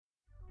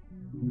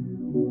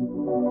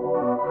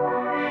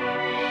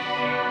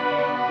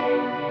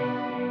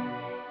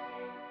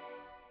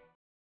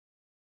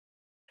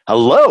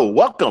Hello,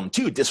 welcome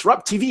to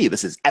Disrupt TV.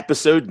 This is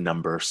episode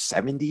number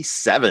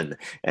 77,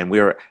 and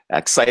we're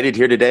excited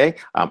here today.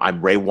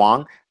 I'm Ray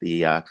Wong,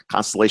 the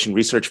Constellation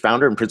Research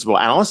founder and principal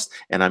analyst,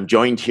 and I'm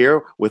joined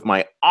here with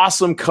my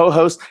awesome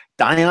co-host,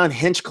 Dion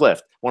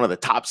Hinchcliffe, one of the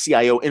top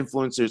CIO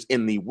influencers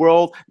in the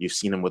world. You've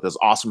seen him with his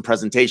awesome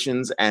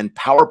presentations and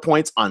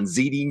PowerPoints on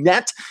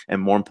ZDNet,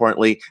 and more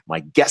importantly,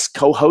 my guest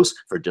co-host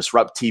for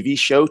Disrupt TV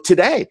show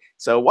today.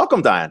 So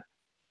welcome, Dion.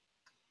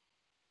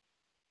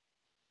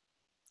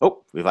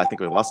 Oh, I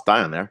think we lost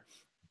Dion there.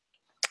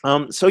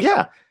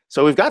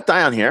 So we've got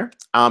Dion here.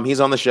 He's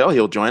on the show.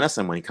 He'll join us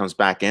and when he comes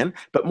back in.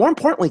 But more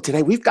importantly,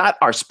 today we've got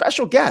our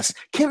special guest,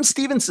 Kim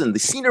Stevenson, the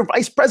Senior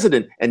Vice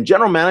President and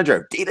General Manager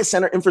of Data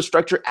Center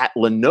Infrastructure at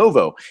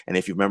Lenovo. And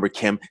if you remember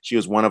Kim, she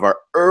was one of our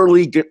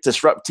early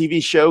Disrupt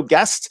TV show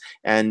guests,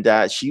 and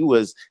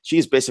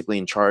she's basically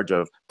in charge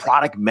of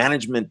product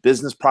management,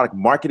 business product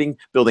marketing,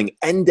 building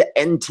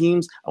end-to-end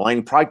teams,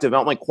 aligning product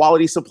development,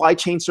 quality, supply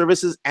chain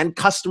services, and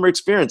customer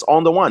experience all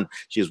into one.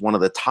 She is one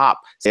of the top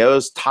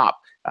CIOs, top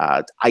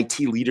IT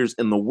leaders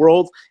in the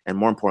world, and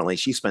more importantly,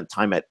 she spent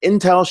time at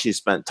Intel, she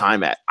spent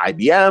time at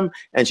IBM,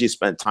 and she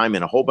spent time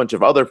in a whole bunch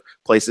of other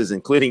places,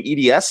 including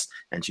EDS,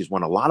 and she's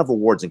won a lot of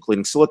awards,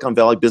 including Silicon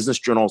Valley Business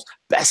Journal's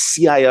Best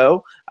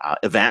CIO,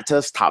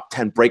 Avanta's Top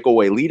 10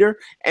 Breakaway Leader,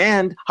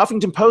 and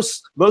Huffington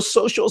Post's Most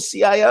Social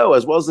CIO,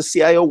 as well as the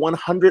CIO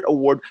 100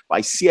 Award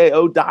by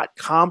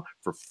CIO.com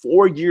for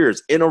 4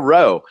 years in a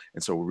row.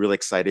 And so we're really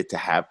excited to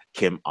have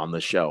Kim on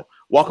the show.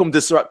 Welcome to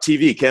Disrupt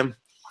TV, Kim.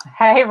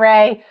 Hey,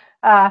 Ray.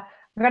 I'm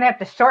going to have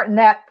to shorten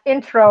that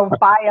intro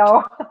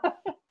bio.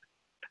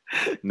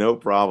 No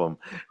problem.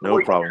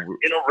 No problem.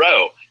 In a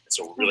row.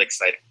 So we're really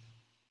excited.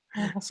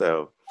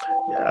 So,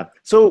 yeah.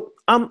 So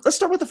let's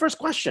start with the first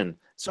question.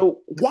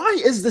 So why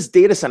is this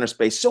data center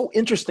space so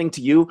interesting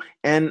to you?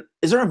 And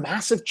is there a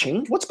massive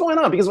change? What's going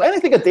on? Because when I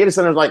think of data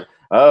centers like,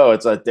 oh,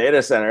 it's a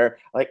data center,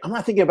 like I'm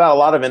not thinking about a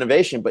lot of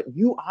innovation, but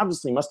you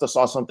obviously must have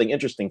saw something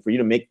interesting for you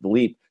to make the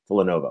leap to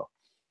Lenovo.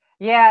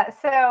 Yeah.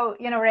 So,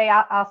 Ray,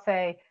 I'll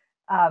say,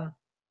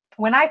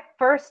 when I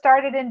first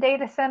started in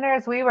data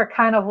centers, we were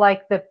kind of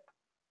like the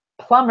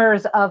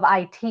plumbers of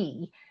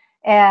IT.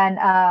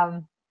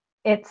 And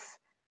it's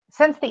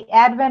since the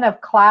advent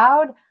of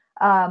cloud,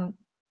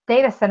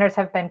 data centers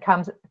have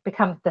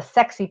become the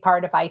sexy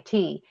part of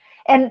IT.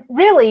 And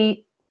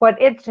really, what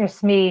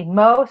interests me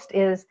most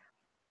is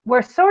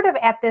we're sort of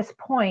at this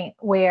point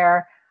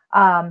where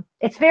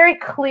it's very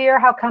clear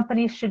how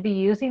companies should be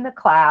using the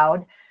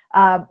cloud.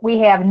 We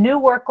have new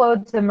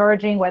workloads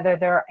emerging, whether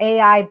they're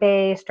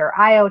AI-based or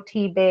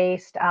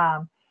IoT-based,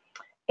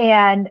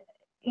 and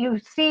you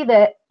see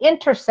the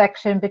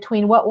intersection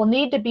between what will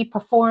need to be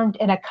performed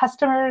in a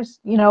customer's,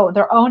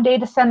 their own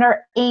data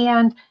center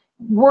and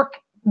work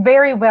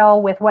very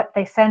well with what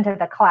they send to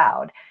the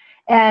cloud.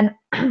 And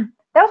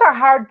those are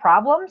hard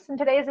problems in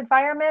today's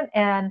environment,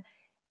 and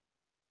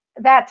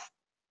that's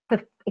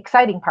the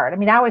exciting part. I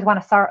mean, I always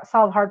want to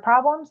solve hard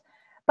problems.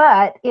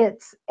 But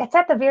it's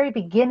at the very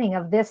beginning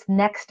of this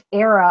next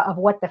era of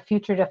what the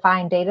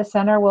future-defined data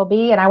center will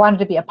be, and I wanted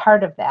to be a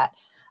part of that.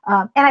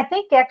 And I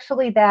think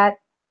actually that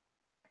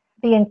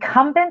the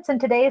incumbents in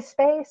today's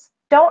space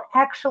don't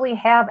actually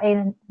have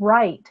a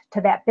right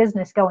to that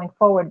business going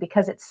forward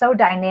because it's so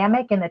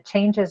dynamic and the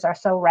changes are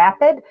so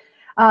rapid.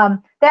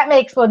 That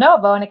makes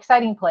Lenovo an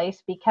exciting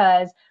place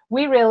because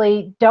we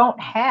really don't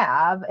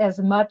have as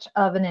much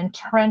of an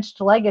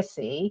entrenched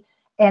legacy,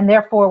 and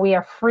therefore we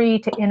are free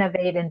to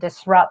innovate and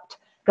disrupt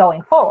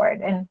going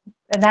forward. And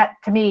that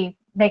to me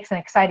makes an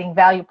exciting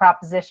value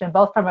proposition,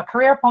 both from a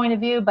career point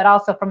of view, but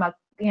also from a,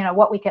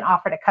 what we can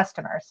offer to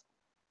customers.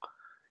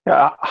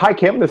 Hi,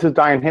 Kim. This is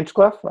Dion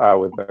Hinchcliffe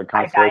with the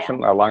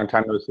Constellation, a long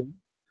time no see.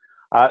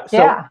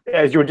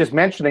 As you were just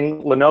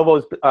mentioning, Lenovo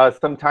is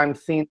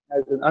sometimes seen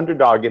as an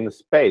underdog in the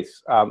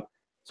space.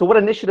 So what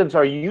initiatives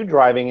are you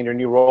driving in your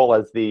new role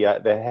as the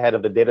head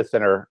of the data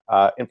center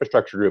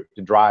infrastructure group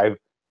to drive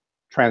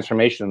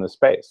transformation in the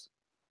space?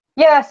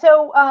 Yeah,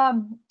 so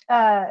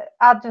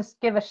I'll just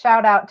give a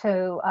shout out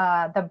to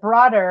the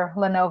broader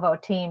Lenovo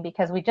team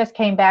because we just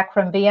came back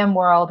from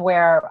VMworld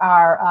where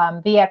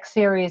our VX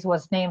series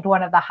was named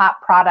one of the hot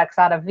products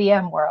out of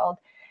VMworld.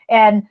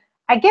 And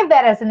I give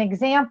that as an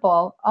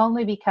example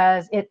only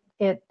because it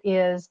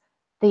is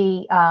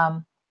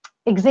the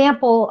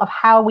example of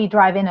how we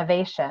drive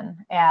innovation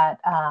at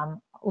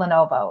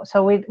Lenovo.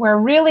 So we're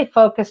really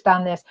focused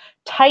on this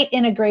tight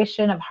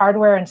integration of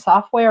hardware and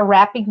software,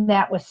 wrapping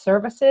that with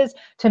services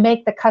to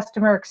make the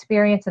customer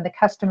experience and the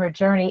customer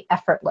journey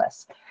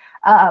effortless.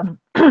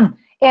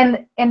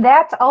 And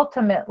that's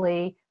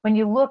ultimately, when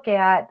you look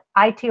at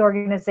IT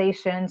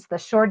organizations, the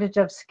shortage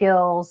of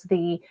skills,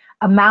 the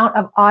amount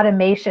of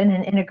automation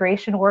and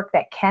integration work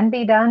that can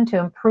be done to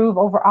improve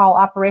overall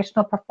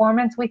operational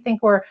performance, we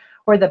think we're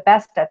the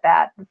best at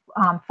that.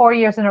 4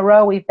 years in a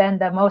row, we've been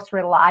the most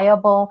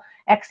reliable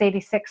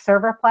x86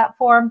 server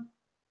platform.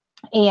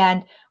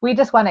 And we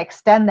just want to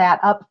extend that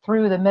up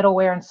through the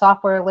middleware and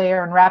software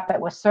layer and wrap it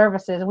with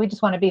services. We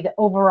just want to be the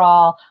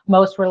overall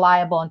most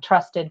reliable and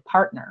trusted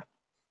partner.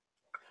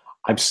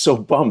 I'm so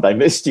bummed. I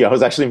missed you. I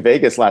was actually in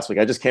Vegas last week.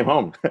 I just came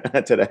home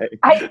today.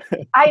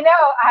 I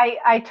know.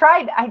 I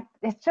tried.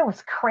 It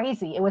was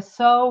crazy. It was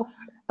so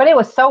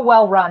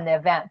well run, the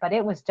event, but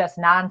it was just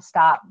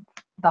nonstop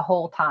the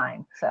whole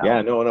time. So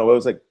yeah, no, it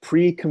was like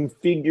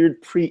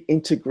pre-configured,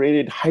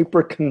 pre-integrated,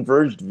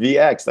 hyper-converged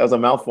VX. That was a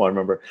mouthful, I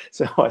remember.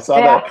 So I saw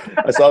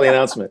that. I saw the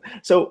announcement.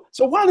 So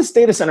while this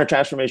data center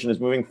transformation is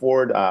moving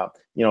forward,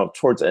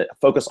 towards a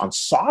focus on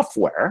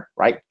software,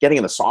 right?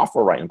 Getting the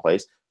software right in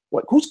place.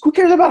 Who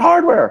cares about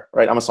hardware,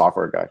 right? I'm a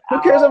software guy. Who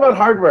cares about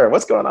hardware?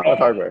 What's going on with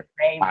hardware?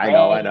 I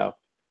know.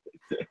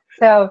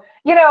 So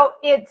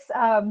it's.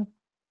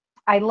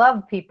 I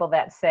love people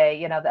that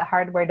say, that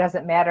hardware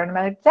doesn't matter. And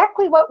I'm like,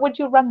 exactly what would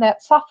you run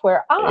that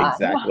software on?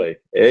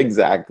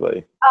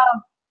 Exactly.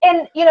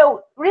 And,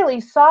 really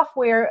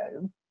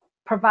software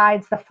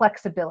provides the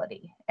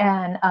flexibility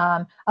and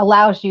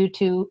allows you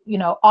to,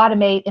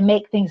 automate and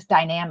make things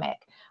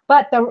dynamic.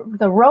 But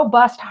the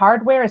robust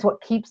hardware is what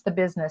keeps the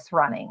business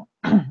running.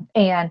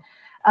 And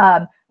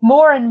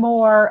more and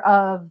more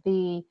of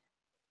the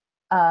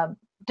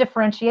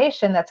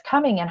differentiation that's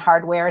coming in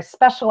hardware is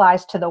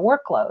specialized to the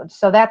workload.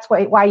 So that's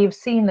why you've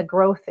seen the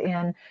growth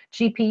in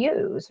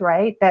GPUs,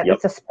 right? That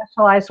It's a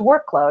specialized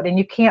workload, and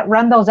you can't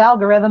run those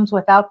algorithms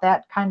without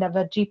that kind of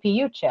a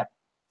GPU chip.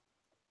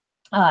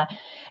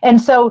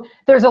 And so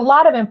there's a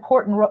lot of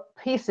important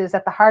pieces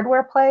that the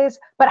hardware plays,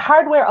 but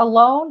hardware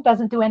alone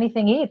doesn't do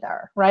anything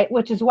either, right?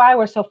 Which is why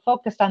we're so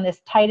focused on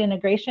this tight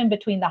integration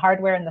between the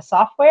hardware and the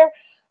software,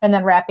 and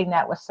then wrapping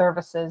that with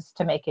services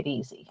to make it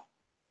easy.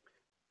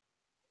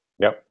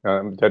 Yep,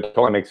 that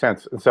totally makes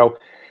sense. So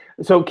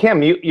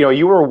Kim,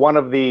 you were one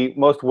of the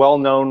most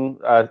well-known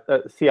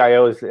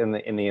CIOs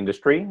in the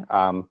industry.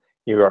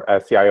 You were a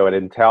CIO at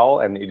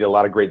Intel, and you did a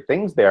lot of great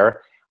things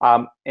there.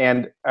 As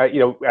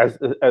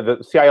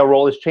the CIO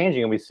role is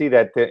changing, and we see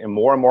that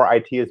more and more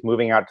IT is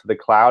moving out to the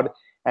cloud,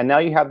 and now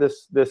you have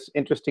this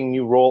interesting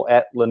new role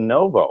at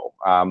Lenovo,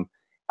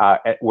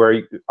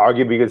 where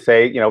arguably you could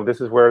say, this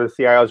is where the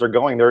CIOs are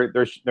going.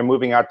 They're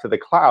moving out to the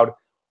cloud.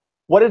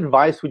 What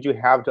advice would you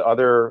have to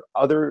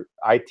other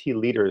IT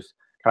leaders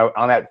kind of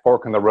on that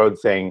fork in the road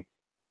saying,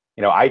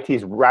 IT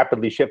is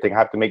rapidly shifting, I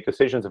have to make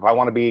decisions. If I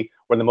want to be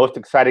where the most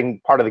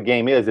exciting part of the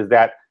game is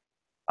that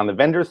on the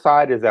vendor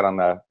side? Is that on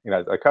the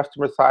the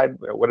customer side?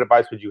 What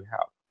advice would you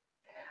have?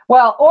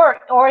 Well,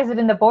 or is it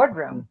in the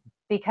boardroom?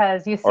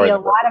 Because you see a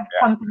lot of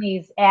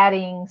companies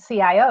adding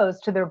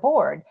CIOs to their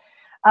board.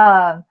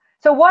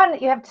 So one,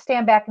 you have to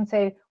stand back and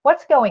say,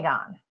 what's going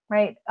on,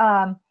 right?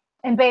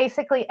 And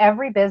basically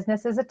every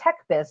business is a tech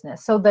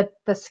business. So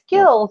the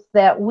skills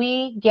that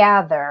we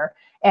gather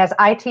as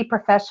IT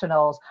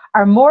professionals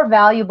are more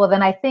valuable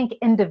than I think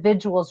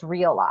individuals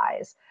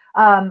realize.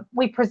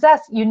 We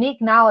possess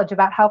unique knowledge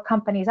about how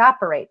companies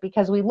operate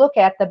because we look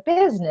at the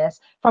business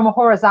from a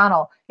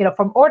horizontal,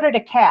 from order to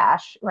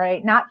cash,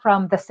 right? Not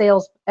from the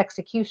sales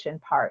execution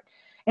part.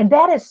 And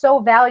that is so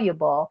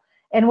valuable.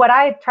 And what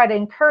I try to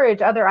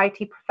encourage other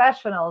IT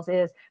professionals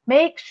is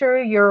make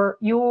sure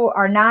you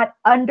are not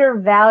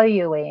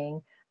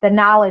undervaluing the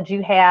knowledge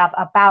you have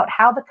about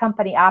how the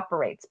company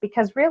operates,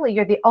 because really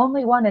you're the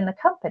only one in the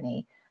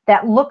company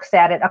that looks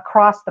at it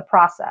across the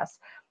process.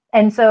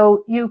 And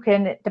so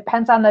it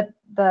depends on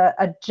the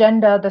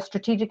agenda, the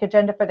strategic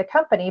agenda for the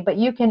company, but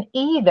you can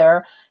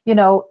either,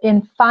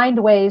 find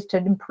ways to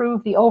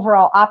improve the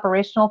overall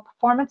operational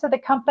performance of the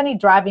company,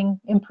 driving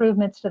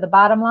improvements to the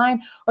bottom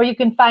line, or you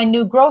can find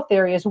new growth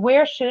areas.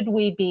 Where should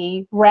we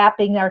be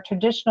wrapping our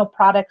traditional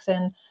products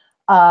and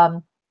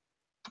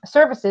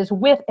services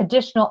with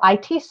additional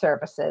IT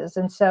services?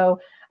 And so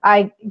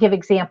I give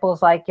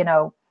examples like,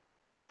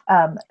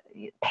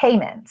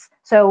 payments.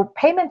 So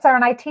payments are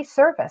an IT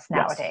service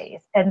nowadays.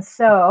 Yes. And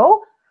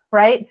so,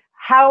 right,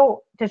 how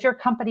does your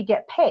company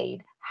get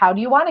paid? How do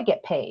you want to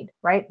get paid,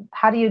 right?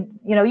 How do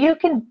you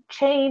can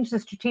change the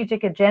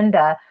strategic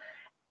agenda.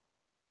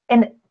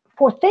 And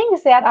for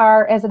things that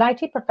are, as an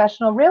IT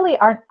professional, really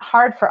aren't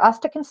hard for us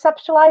to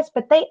conceptualize,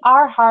 but they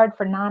are hard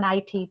for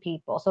non-IT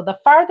people. So the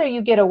farther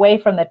you get away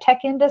from the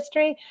tech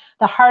industry,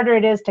 the harder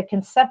it is to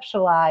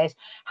conceptualize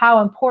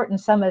how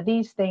important some of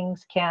these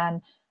things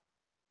can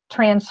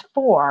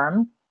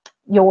transform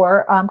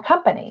your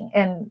company.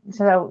 And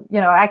so,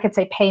 I could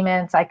say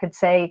payments, I could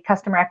say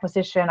customer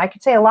acquisition, I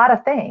could say a lot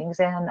of things.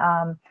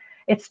 And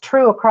it's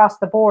true across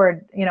the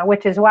board,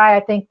 which is why I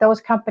think those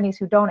companies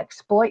who don't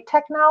exploit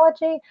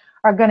technology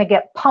are going to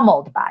get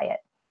pummeled by it.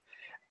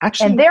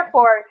 Actually, and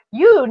therefore,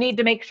 you need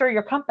to make sure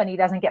your company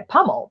doesn't get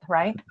pummeled,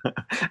 right?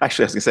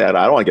 Actually, I was going to say, I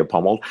don't want to get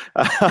pummeled.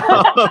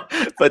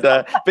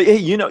 but hey,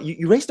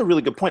 you raised a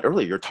really good point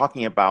earlier. You're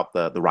talking about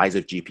the rise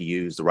of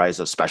GPUs, the rise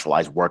of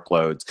specialized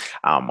workloads.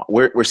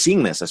 We're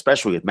seeing this,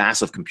 especially with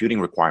massive computing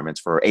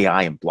requirements for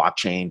AI and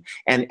blockchain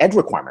and edge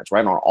requirements,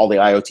 right, on all the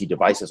IoT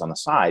devices on the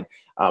side.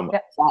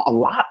 While a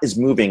lot is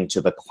moving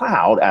to the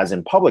cloud, as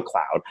in public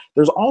cloud,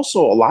 there's also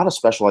a lot of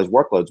specialized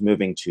workloads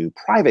moving to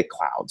private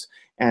clouds.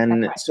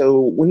 And right. so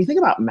when you think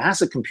about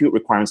massive compute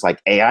requirements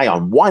like AI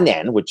on one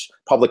end, which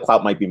public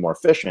cloud might be more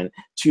efficient,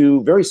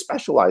 to very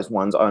specialized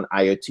ones on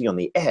IoT on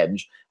the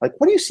edge, like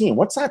what are you seeing?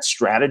 What's that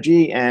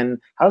strategy, and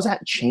how does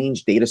that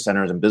change data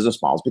centers and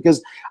business models?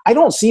 Because I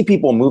don't see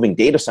people moving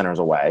data centers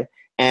away.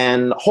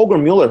 And Holger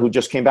Mueller, who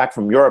just came back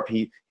from Europe,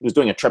 he was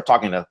doing a trip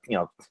talking to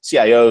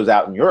CIOs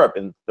out in Europe,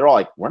 and they're all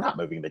like, "We're not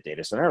moving the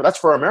data center. That's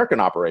for American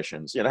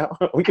operations.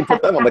 We can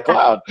put them on the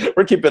cloud.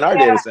 We're keeping our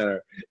data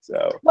center."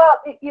 So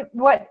well,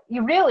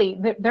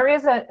 there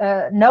is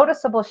a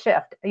noticeable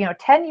shift.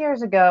 10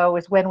 years ago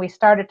is when we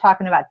started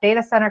talking about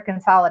data center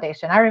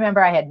consolidation. I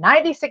remember I had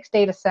 96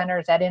 data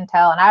centers at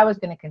Intel, and I was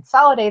going to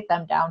consolidate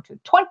them down to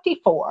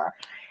 24,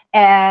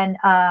 and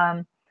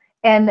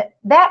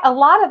that a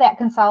lot of that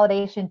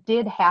consolidation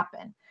did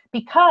happen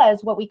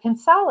because what we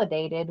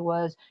consolidated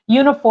was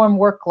uniform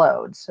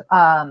workloads,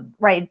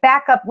 right?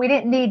 Backup, we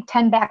didn't need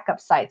 10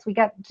 backup sites. We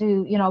got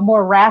to, a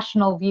more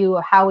rational view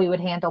of how we would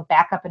handle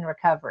backup and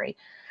recovery.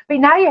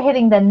 But now you're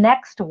hitting the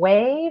next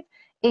wave,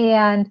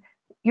 and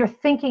you're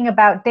thinking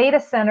about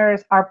data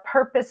centers are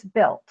purpose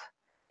built.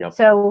 Yep.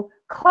 So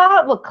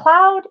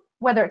cloud,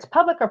 whether it's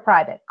public or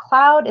private,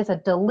 cloud is a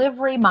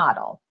delivery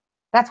model.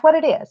 That's what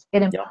it is.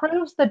 It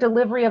improves the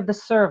delivery of the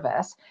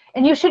service,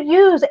 and you should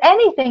use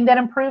anything that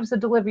improves the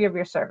delivery of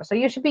your service. So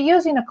you should be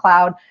using a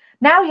cloud.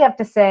 Now you have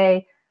to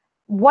say,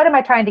 what am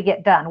I trying to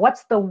get done?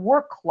 What's the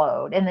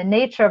workload and the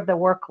nature of the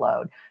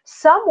workload?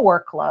 Some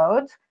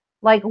workloads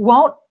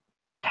won't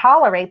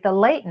tolerate the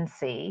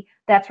latency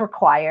that's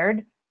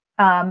required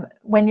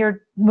when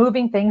you're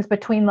moving things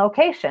between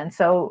locations.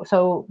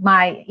 So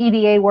my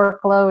EDA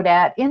workload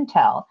at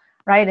Intel,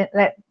 right?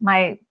 That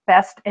my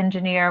best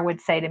engineer would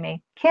say to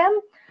me, "Kim,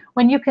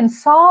 when you can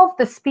solve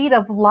the speed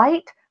of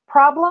light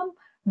problem,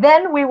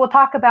 then we will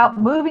talk about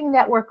moving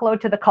that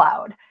workload to the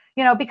cloud,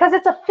 because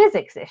it's a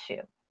physics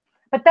issue."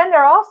 But then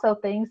there are also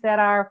things that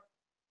are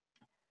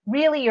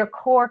really your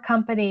core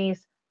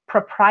company's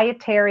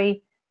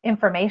proprietary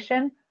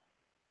information.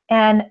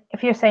 And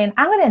if you're saying,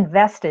 "I'm going to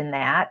invest in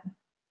that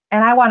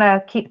and I want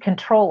to keep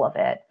control of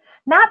it,"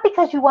 not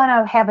because you want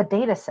to have a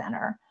data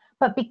center,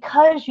 but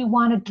because you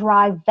want to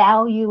drive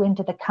value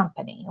into the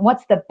company. And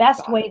what's the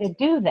best way to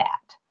do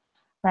that,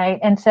 right?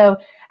 And so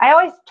I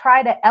always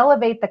try to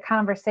elevate the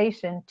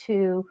conversation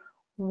to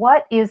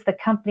what is the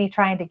company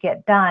trying to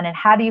get done, and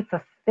how do you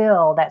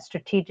fulfill that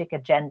strategic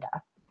agenda?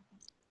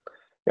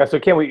 Yeah, so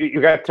Kim, you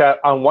got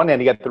on one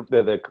end, you got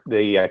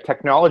the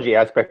technology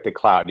aspect of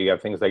cloud. You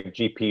have things like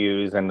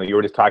GPUs, and you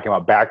were just talking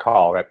about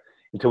backhaul. That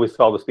until we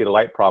solve the speed of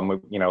light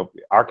problem,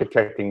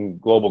 architecting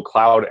global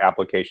cloud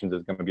applications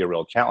is going to be a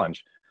real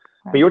challenge.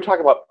 But you were talking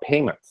about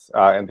payments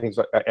and things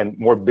and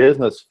more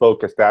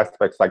business-focused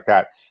aspects like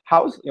that.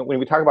 When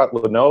we talk about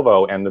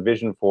Lenovo and the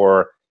vision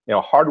for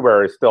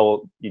hardware is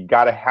still, you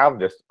got to have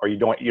this, or you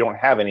don't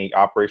have any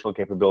operational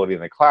capability in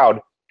the cloud.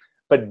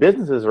 But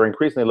businesses are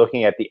increasingly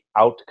looking at the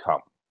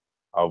outcome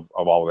of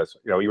all of this.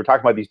 You were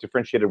talking about these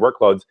differentiated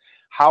workloads.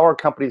 How are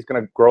companies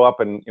going to grow up?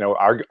 And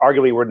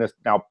arguably we're in this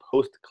now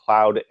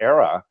post-cloud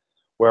era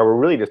where we're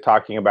really just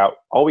talking about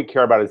all we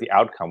care about is the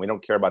outcome. We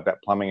don't care about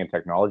that plumbing and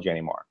technology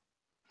anymore.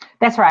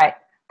 That's right.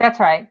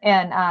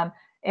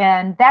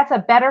 And that's a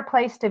better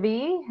place to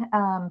be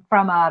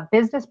from a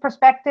business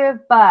perspective.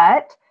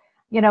 But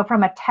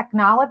from a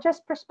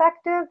technologist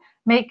perspective,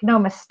 make no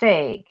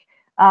mistake,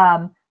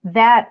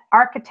 that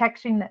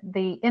architecting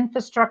the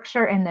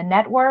infrastructure and the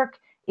network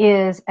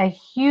is a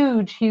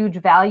huge, huge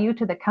value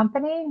to the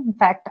company. In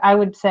fact, I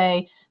would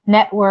say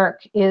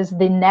network is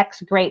the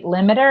next great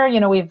limiter.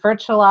 We've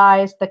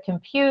virtualized the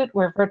compute,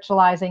 we're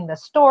virtualizing the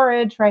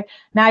storage, right?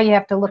 Now you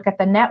have to look at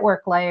the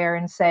network layer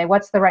and say,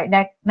 what's the right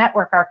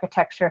network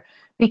architecture?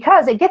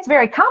 Because it gets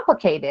very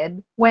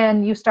complicated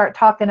when you start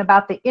talking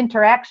about the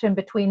interaction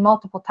between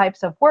multiple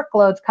types of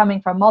workloads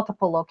coming from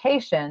multiple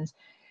locations.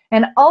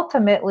 And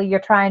ultimately, you're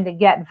trying to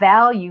get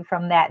value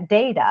from that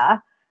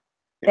data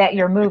that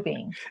you're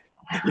moving.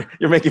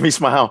 You're making me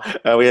smile.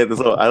 We had this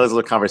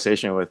little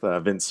conversation with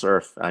Vint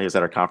Cerf. He was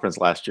at our conference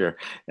last year,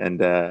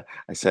 and I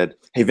said,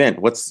 "Hey, Vint,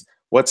 what's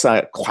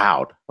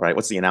cloud, right?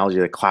 What's the analogy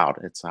of the cloud?"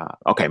 It's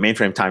okay,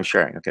 mainframe time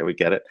sharing. Okay, we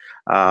get it.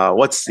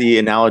 What's the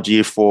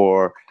analogy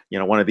for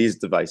one of these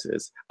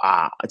devices?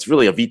 It's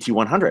really a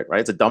VT100, right?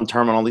 It's a dumb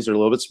terminal. These are a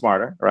little bit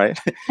smarter, right?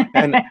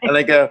 and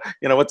they go,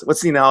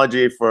 what's the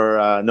analogy for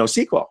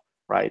NoSQL,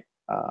 right?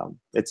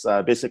 It's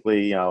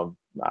basically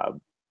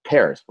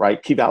pairs,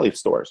 right? Key value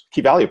pairs,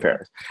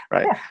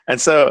 right? Yeah.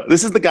 And so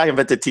this is the guy who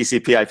invented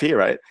TCP/IP,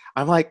 right?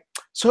 I'm like,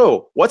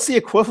 so what's the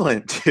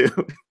equivalent to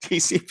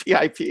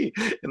TCP/IP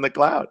in the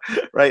cloud,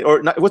 right?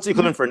 Or what's the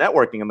equivalent for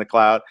networking in the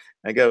cloud?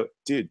 I go,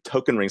 dude,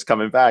 Token Ring's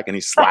coming back, and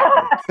he slapped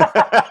me.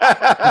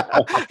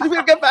 You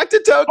gotta get back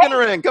to Token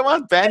Ring. Come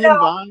on, Banyan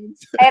Vines.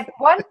 At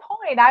one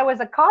point, I was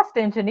a cost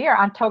engineer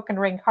on Token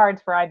Ring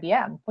cards for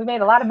IBM. We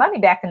made a lot of money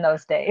back in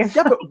those days.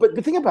 Yeah,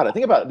 but think about it.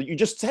 Think about it. You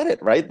just said it,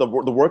 right? The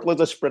workloads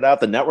are spread out.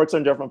 The networks are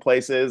in different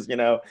places.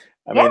 I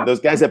mean,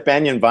 those guys at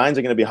Banyan Vines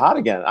are going to be hot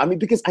again. I mean,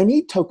 because I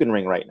need Token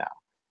Ring right now.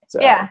 So,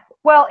 yeah.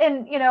 Well,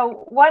 and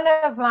one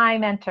of my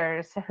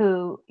mentors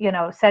who,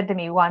 said to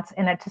me once,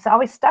 and it just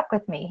always stuck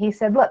with me. He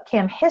said, "Look,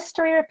 Kim,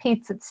 history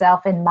repeats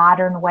itself in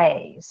modern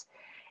ways."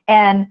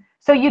 And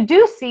so you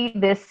do see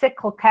this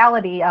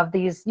cyclicality of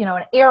these,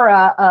 an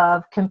era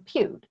of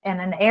compute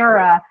and an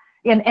era,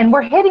 and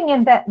we're hitting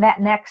in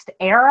that next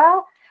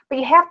era, but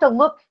you have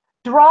to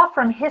draw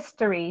from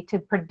history to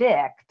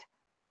predict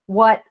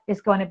what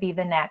is going to be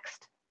the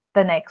next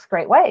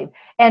great wave.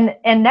 And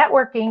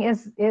networking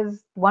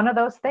is one of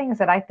those things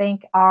that I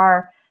think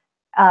are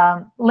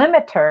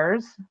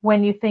limiters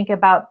when you think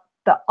about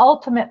the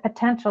ultimate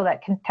potential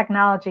that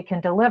technology can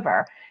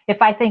deliver.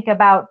 If I think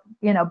about,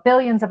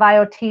 billions of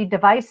IoT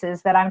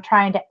devices that I'm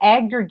trying to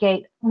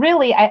aggregate,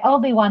 really, I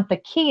only want the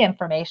key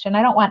information.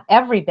 I don't want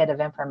every bit of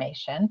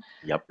information,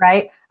 Yep.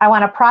 Right? I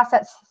want to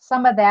process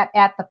some of that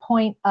at the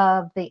point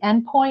of the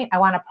endpoint. I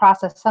want to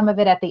process some of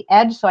it at the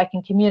edge so I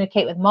can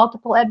communicate with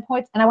multiple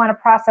endpoints. And I want to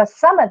process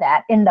some of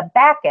that in the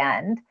back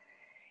end.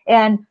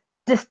 And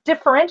just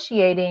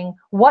differentiating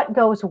what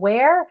goes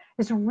where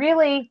is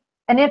really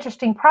an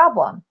interesting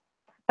problem.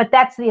 But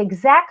that's the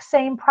exact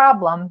same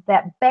problem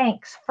that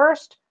banks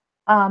first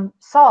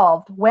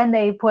solved when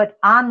they put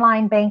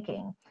online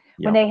banking.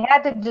 Yep. When they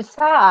had to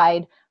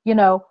decide,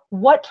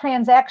 what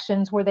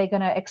transactions were they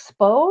going to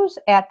expose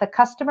at the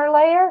customer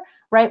layer,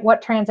 right?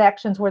 What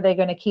transactions were they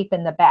going to keep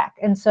in the back?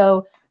 And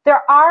so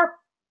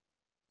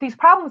these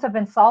problems have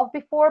been solved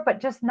before, but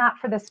just not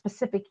for the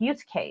specific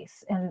use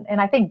case.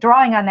 And I think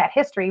drawing on that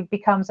history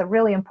becomes a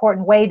really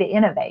important way to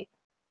innovate.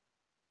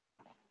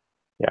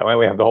 Yeah, well,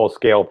 we have the whole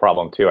scale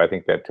problem too. I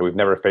think that we've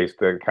never faced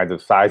the kinds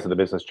of size of the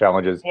business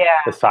challenges,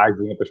 the size of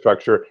the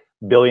infrastructure,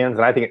 billions,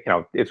 and I think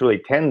it's really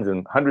tens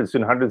and hundreds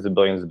and hundreds of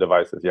billions of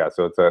devices. Yeah,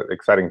 so it's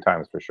exciting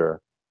times for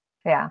sure.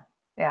 Yeah,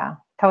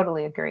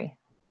 totally agree.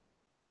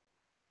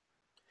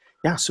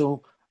 Yeah,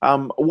 so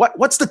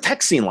what's the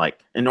tech scene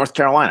like in North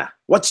Carolina?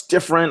 What's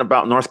different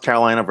about North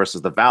Carolina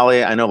versus the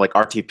Valley? I know like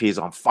RTP is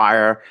on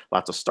fire,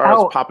 lots of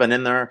startups popping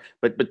in there,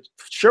 but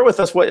share with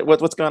us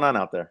what's going on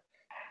out there.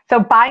 So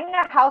buying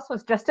a house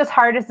was just as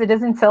hard as it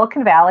is in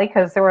Silicon Valley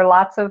because there were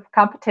lots of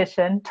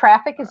competition.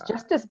 Traffic is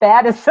just as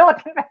bad as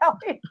Silicon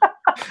Valley.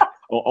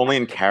 Well, only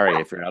in Cary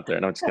if you're out there.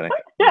 No, I'm just kidding.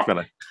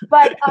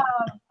 But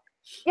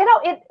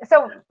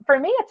so for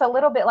me, it's a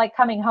little bit like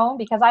coming home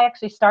because I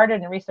actually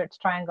started in Research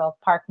Triangle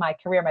Park my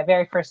career, my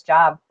very first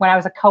job when I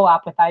was a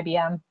co-op with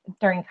IBM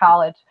during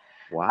college.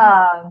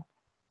 Wow.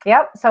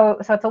 Yep. So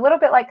it's a little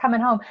bit like coming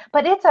home,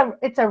 but it's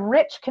a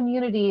rich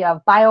community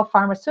of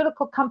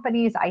biopharmaceutical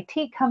companies,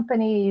 IT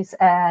companies,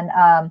 and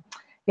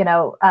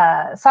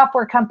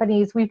software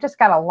companies. We've just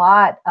got a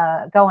lot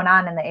going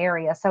on in the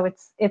area, so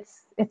it's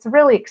a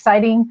really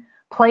exciting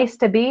place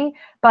to be.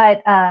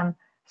 But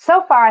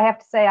so far, I have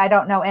to say I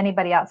don't know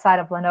anybody outside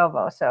of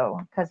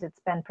Lenovo, because it's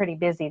been pretty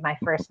busy my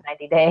first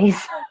 90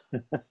 days.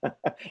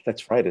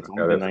 That's right. It's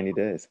only been 90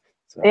 days.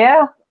 So.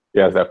 Yeah.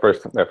 Yes, that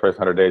first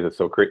 100 days is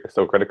so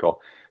critical.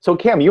 So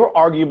Kim, you're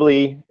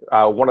arguably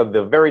one of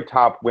the very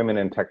top women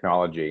in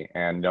technology,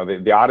 and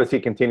the odyssey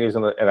continues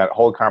in that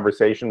whole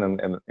conversation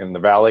in the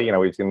Valley.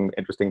 We've seen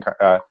interesting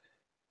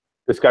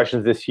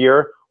discussions this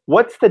year.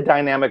 What's the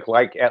dynamic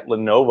like at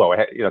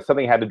Lenovo?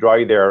 Something had to draw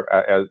you there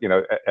as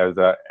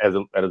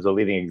a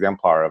leading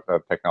exemplar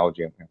of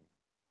technology.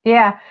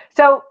 Yeah.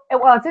 So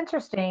it's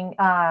interesting.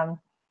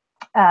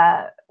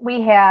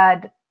 We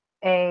had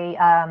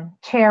our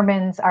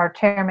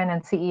chairman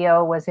and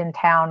CEO was in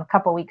town a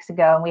couple weeks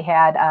ago, and we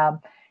had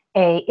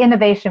a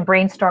innovation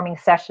brainstorming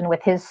session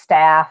with his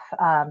staff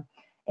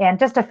and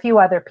just a few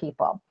other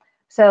people.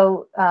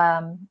 So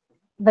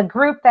the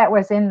group that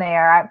was in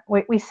there,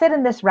 we sit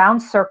in this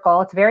round circle.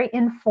 It's very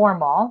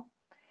informal,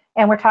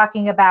 and we're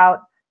talking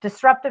about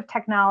disruptive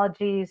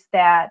technologies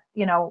that,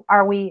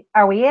 are we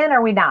in, or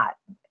are we not?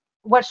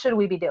 What should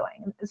we be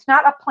doing? It's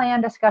not a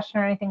planned discussion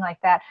or anything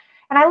like that.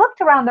 And I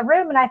looked around the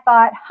room and I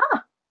thought,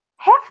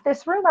 half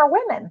this room are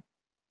women,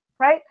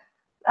 right?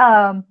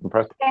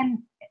 Impressive.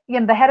 And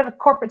the head of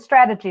corporate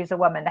strategy is a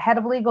woman, the head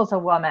of legal is a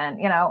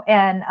woman,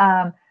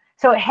 and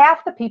so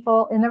half the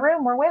people in the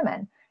room were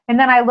women. And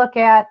then I look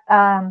at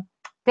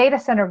data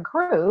center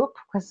group,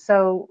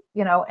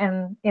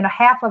 and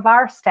half of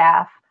our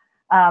staff,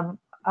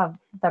 of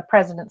the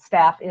president's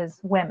staff, is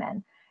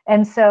women.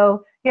 And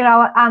so,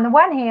 on the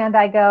one hand,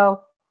 I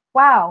go,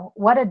 wow,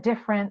 what a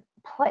different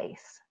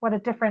place, what a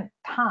different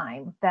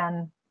time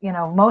than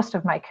most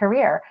of my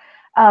career.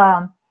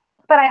 But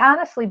I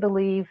honestly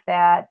believe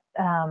that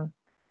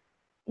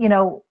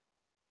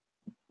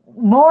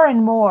more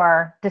and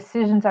more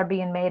decisions are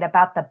being made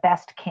about the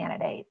best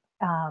candidate,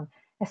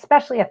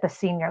 especially at the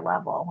senior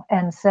level.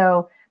 And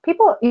so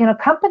people,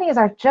 companies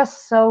are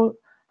just so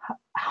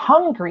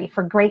hungry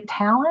for great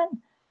talent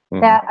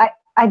that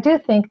I do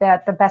think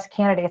that the best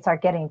candidates are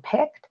getting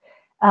picked.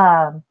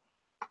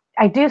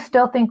 I do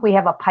still think we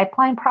have a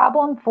pipeline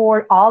problem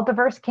for all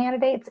diverse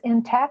candidates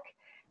in tech.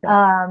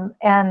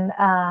 And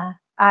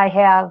I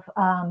have,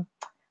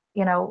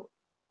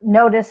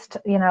 noticed,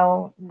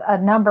 a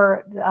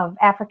number of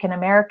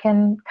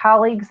African-American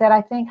colleagues that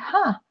I think,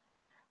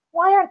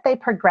 why aren't they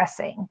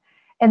progressing?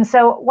 And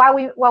so while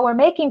we're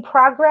making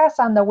progress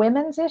on the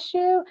women's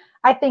issue,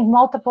 I think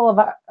multiple of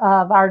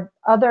our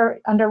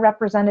other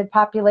underrepresented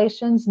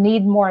populations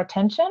need more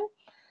attention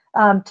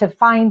to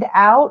find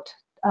out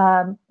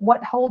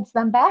what holds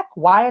them back,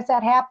 why is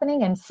that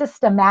happening, and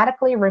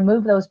systematically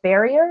remove those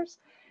barriers.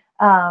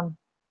 And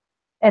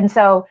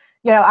so,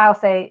 I'll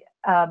say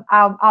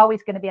I'm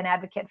always going to be an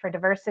advocate for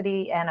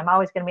diversity, and I'm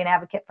always going to be an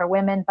advocate for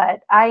women,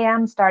 but I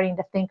am starting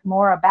to think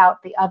more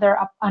about the other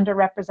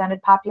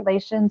underrepresented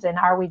populations, and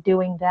are we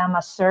doing them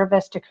a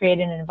service to create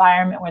an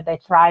environment where they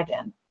thrive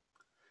in?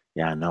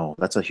 Yeah, no,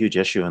 that's a huge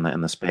issue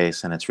in the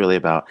space, and it's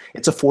really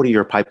it's a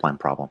 40-year pipeline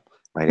problem,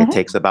 right? Mm-hmm. It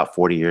takes about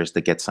 40 years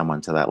to get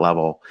someone to that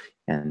level,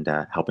 and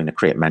helping to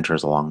create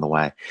mentors along the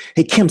way.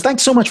 Hey, Kim,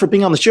 thanks so much for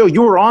being on the show.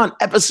 You were on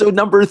episode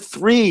number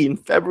 3 in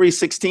February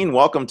 16.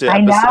 Welcome to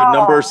episode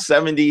number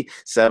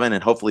 77,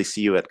 and hopefully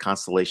see you at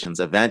Constellation's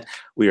event.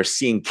 We are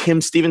seeing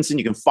Kim Stevenson.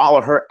 You can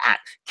follow her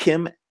at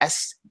Kim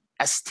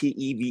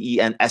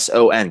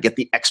Stevenson. Get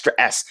the extra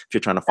S if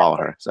you're trying to follow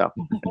her. So,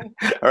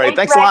 all right,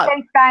 thanks a lot.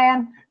 Thanks,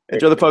 Diane.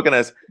 Enjoy the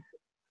Poconos.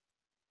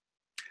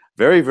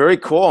 Very, very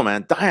cool,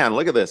 man. Diane,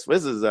 look at this.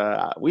 This is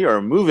we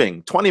are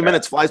moving. 20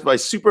 minutes flies by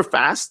super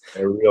fast.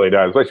 It really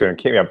does, especially when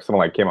you have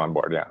someone like Kim on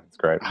board. Yeah, it's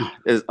great.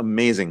 It is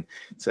amazing.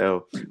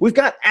 So we've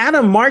got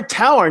Adam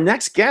Martell, our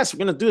next guest.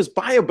 We're going to do his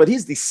bio, but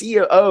he's the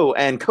CEO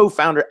and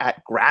co-founder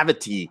at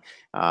Gravity.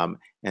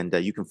 And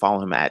you can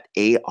follow him at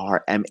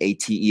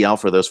ARMATEL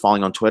for those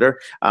following on Twitter.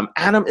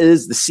 Adam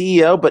is the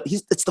CEO, but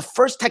it's the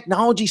first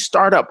technology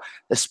startup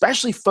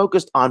especially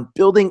focused on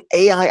building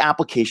AI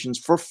applications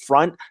for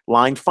frontline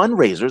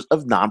fundraisers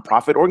of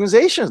nonprofit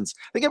organizations.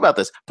 Think about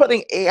this,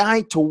 putting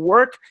AI to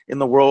work in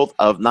the world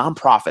of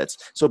nonprofits.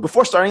 So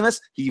before starting this,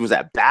 he was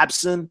at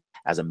Babson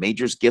as a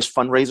majors gifts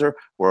fundraiser,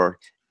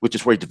 which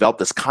is where he developed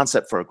this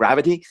concept for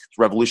Gravity. It's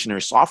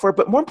revolutionary software,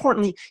 but more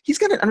importantly, he's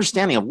got an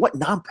understanding of what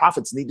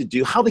nonprofits need to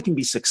do, how they can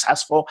be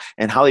successful,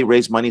 and how they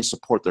raise money to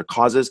support their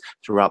causes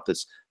throughout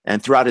this.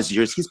 And throughout his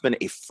years, he's been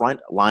a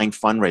frontline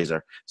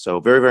fundraiser. So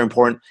very, very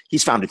important.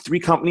 He's founded 3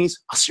 companies,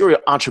 a serial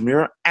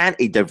entrepreneur, and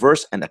a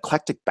diverse and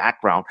eclectic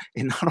background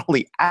in not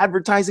only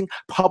advertising,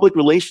 public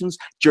relations,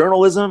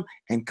 journalism,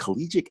 and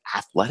collegiate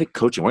athletic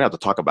coaching. We're going to have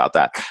to talk about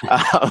that.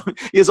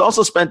 He has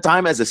also spent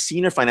time as a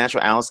senior financial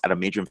analyst at a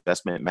major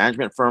investment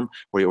management firm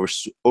where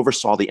he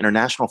oversaw the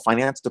international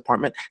finance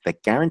department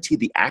that guaranteed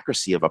the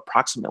accuracy of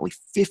approximately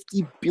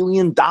 $50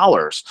 billion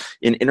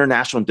in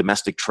international and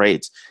domestic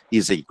trades. He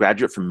is a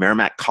graduate from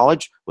Merrimack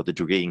College with a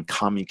degree in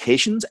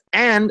communications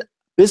and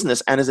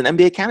business, and is an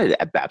MBA candidate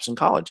at Babson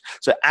College.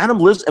 So Adam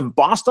lives in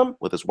Boston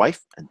with his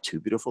wife and 2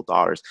 beautiful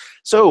daughters.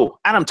 So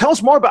Adam, tell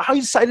us more about how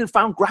you decided to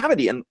found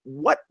Gravity and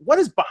what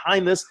is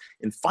behind this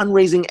in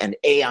fundraising and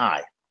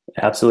AI.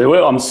 Absolutely.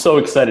 Well, I'm so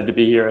excited to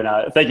be here,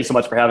 and thank you so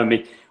much for having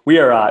me.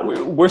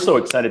 We're so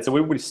excited. So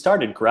we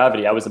started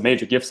Gravity. I was a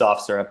major gifts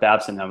officer at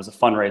Babson. I was a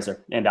fundraiser,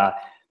 and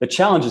the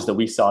challenges that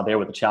we saw there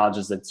were the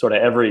challenges that sort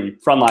of every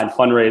frontline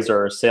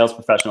fundraiser or sales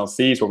professional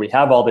sees, where we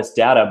have all this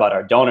data about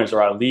our donors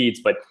or our leads,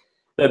 but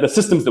the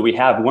systems that we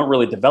have weren't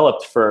really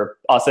developed for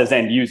us as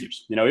end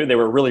users. They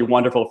were really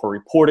wonderful for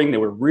reporting. They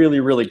were really,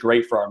 really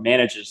great for our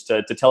managers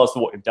to tell us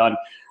what we've done,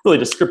 really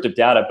descriptive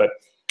data. But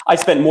I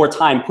spent more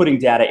time putting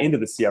data into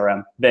the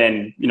CRM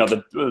than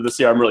the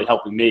CRM really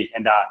helping me.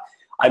 And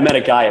I met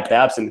a guy at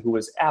Babson who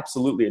was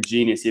absolutely a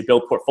genius. He had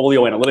built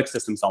portfolio analytics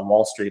systems on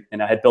Wall Street,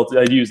 and I'd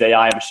used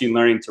AI and machine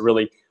learning to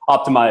really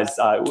optimize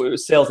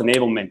sales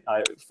enablement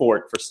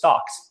for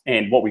stocks.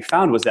 And what we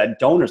found was that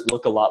donors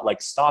look a lot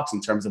like stocks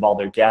in terms of all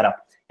their data.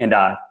 And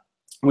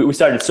we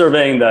started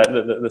surveying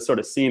the sort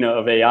of scene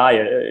of AI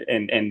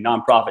and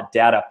nonprofit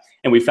data.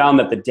 And we found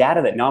that the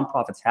data that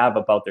nonprofits have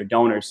about their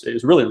donors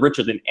is really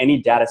richer than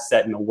any data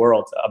set in the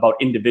world about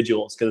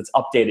individuals, because it's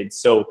updated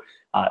so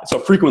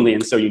frequently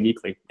and so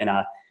uniquely. And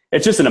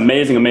it's just an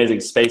amazing,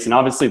 amazing space. And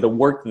obviously the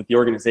work that the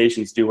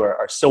organizations do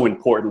are so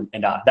important.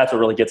 And that's what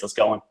really gets us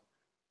going.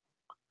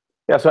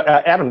 Yeah, so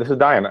Adam, this is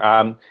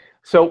Diane.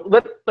 So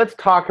let's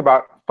talk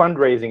about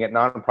fundraising at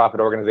nonprofit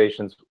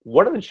organizations.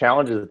 What are the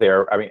challenges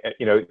there? I mean,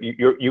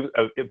 you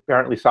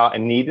apparently saw a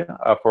need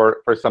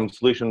for some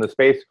solution in the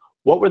space.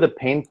 What were the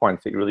pain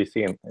points that you really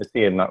see in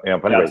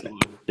fundraising?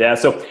 Yeah,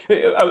 so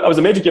I was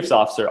a major gifts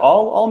officer.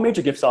 All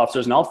major gifts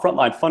officers and all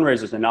frontline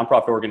fundraisers and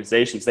nonprofit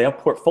organizations, they have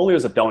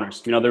portfolios of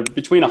donors. They're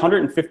between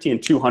 150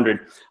 and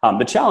 200.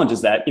 The challenge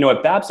is that,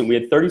 at Babson, we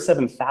had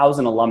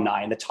 37,000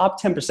 alumni, and the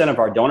top 10% of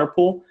our donor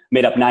pool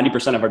made up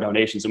 90% of our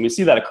donations. And we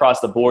see that across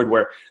the board,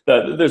 where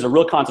there's a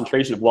real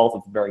concentration of wealth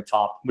at the very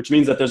top, which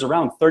means that there's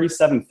around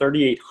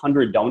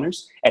 3,800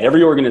 donors at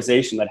every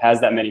organization that has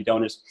that many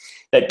donors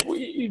that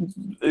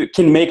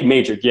can make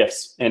major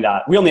gifts. And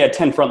we only had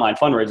 10 frontline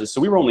fundraisers,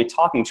 so we were only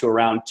talking to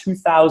around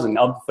 2,000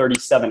 of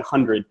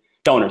 3,700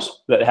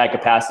 donors that had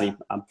capacity.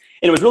 And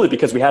it was really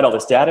because we had all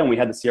this data and we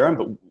had the CRM,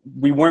 but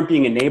we weren't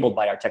being enabled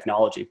by our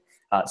technology.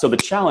 So the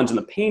challenge and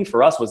the pain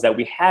for us was that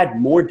we had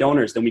more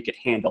donors than we could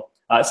handle.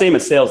 Same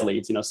as sales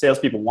leads.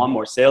 Salespeople want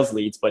more sales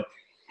leads, but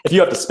if you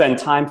have to spend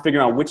time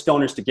figuring out which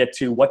donors to get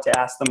to, what to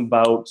ask them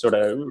about, sort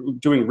of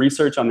doing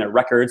research on their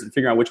records and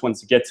figuring out which ones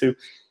to get to,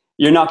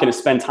 you're not going to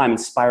spend time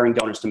inspiring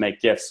donors to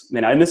make gifts.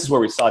 And this is where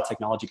we saw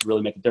technology could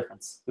really make a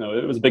difference.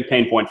 It was a big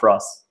pain point for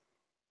us.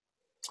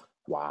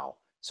 Wow.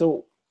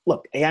 So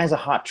look, AI is a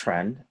hot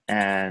trend,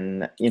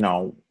 and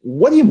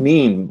what do you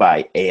mean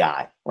by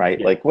AI, right?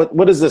 Yeah. Like,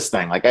 what is this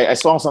thing? Like, I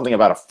saw something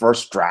about a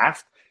first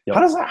draft. Yep.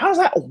 How does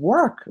that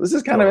work? This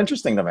is kind of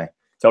interesting to me.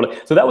 Totally.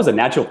 So that was a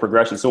natural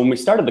progression. So when we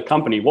started the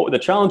company, the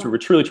challenge we were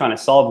truly trying to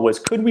solve was,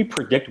 could we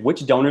predict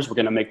which donors were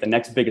going to make the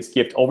next biggest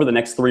gift over the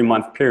next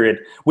 3-month period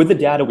with the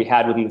data we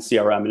had within the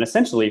CRM? And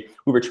essentially,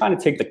 we were trying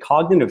to take the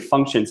cognitive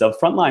functions of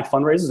frontline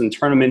fundraisers and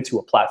turn them into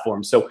a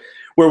platform. So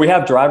where we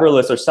have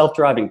driverless or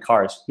self-driving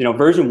cars,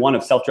 version 1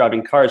 of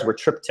self-driving cars were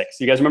TripTiks.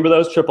 You guys remember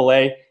those?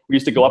 AAA? We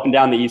used to go up and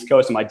down the East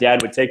Coast, and my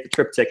dad would take the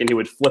TripTik and he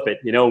would flip it.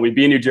 We'd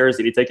be in New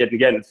Jersey, and he'd take it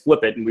again and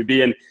flip it, and we'd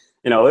be in,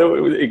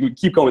 it would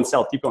keep going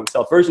south, keep going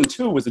south. Version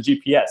 2 was a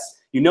GPS.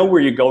 You know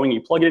where you're going, you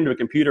plug it into a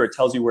computer, it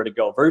tells you where to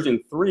go. Version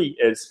 3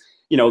 is,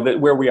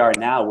 where we are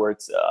now, where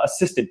it's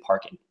assisted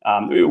parking.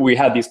 We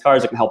have these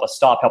cars that can help us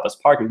stop, help us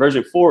park. And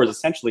version 4 is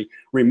essentially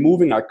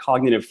removing our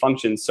cognitive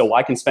functions so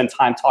I can spend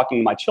time talking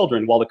to my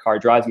children while the car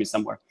drives me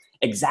somewhere.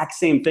 Exact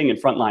same thing in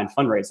frontline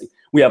fundraising.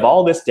 We have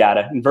all this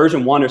data. In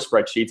version 1 are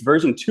spreadsheets.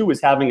 Version 2 is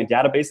having a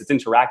database that's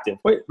interactive.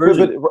 Wait,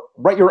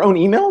 write your own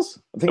emails?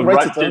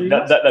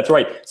 That's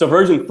right. So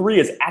version 3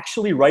 is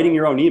actually writing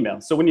your own email.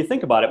 So when you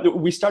think about it,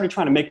 we started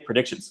trying to make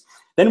predictions.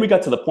 Then we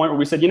got to the point where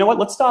we said, you know what,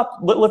 let's stop.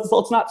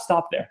 Let's not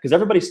stop there, because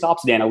everybody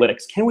stops at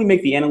analytics. Can we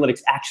make the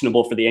analytics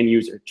actionable for the end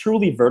user?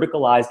 Truly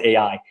verticalized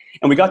AI.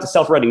 And we got to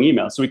self-writing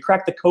emails. So we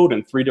cracked the code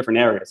in 3 different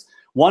areas.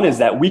 One is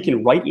that we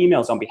can write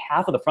emails on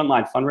behalf of the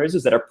frontline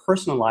fundraisers that are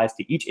personalized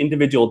to each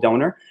individual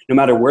donor, no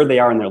matter where they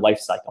are in their life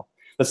cycle.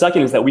 The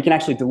second is that we can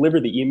actually deliver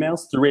the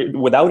emails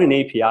without an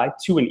API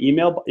to an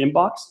email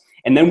inbox,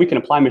 and then we can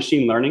apply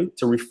machine learning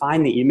to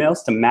refine the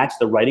emails to match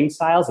the writing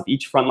styles of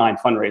each frontline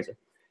fundraiser.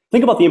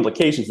 Think about the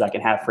implications that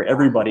can have for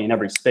everybody in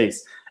every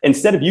space.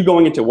 Instead of you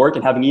going into work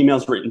and having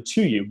emails written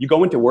to you, you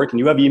go into work and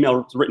you have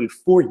emails written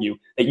for you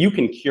that you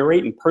can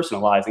curate and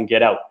personalize and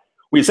get out.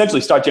 We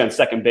essentially start you on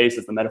second base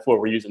is the metaphor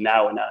we're using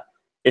now, and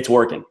it's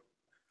working.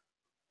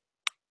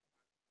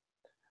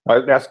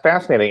 That's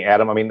fascinating,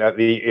 Adam. I mean,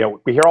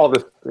 we hear all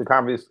this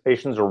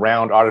conversations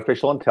around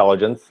artificial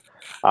intelligence.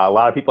 A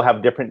lot of people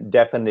have different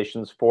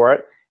definitions for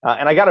it,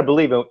 and I got to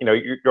believe,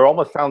 you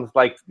almost sounds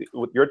like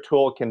your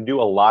tool can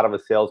do a lot of a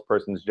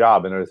salesperson's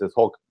job. And there's this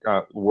whole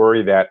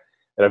worry that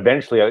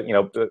eventually,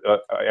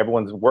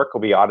 everyone's work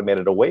will be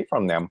automated away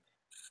from them.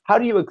 How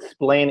do you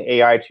explain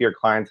AI to your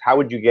clients? How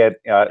would you get,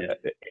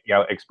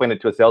 explain it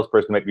to a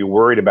salesperson who might be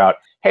worried about,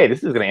 hey,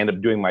 this is going to end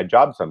up doing my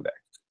job someday?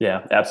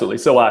 Yeah, absolutely.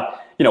 So,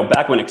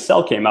 back when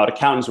Excel came out,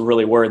 accountants were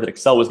really worried that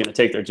Excel was going to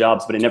take their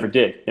jobs, but it never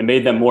did. It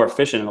made them more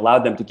efficient and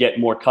allowed them to get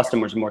more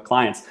customers and more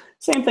clients.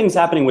 Same thing's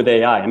happening with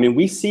AI. I mean,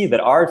 we see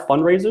that our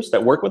fundraisers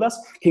that work with us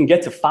can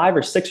get to 5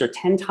 or 6 or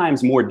 10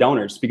 times more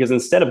donors, because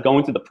instead of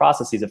going through the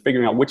processes of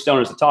figuring out which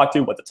donors to talk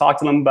to, what to talk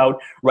to them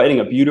about, writing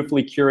a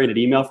beautifully curated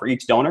email for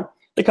each donor,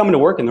 they come into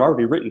work and they're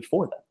already written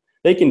for them.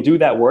 They can do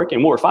that work,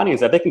 and what we're finding is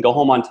that they can go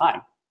home on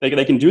time.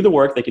 They can do the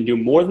work, they can do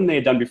more than they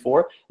had done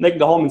before, and they can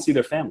go home and see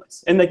their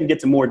families, and they can get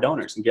to more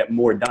donors and get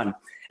more done.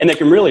 And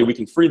we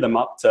can free them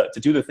up to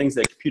do the things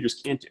that computers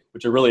can't do,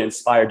 which are really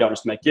inspire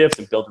donors to make gifts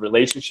and build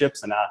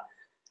relationships, and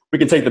we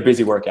can take the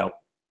busy work out.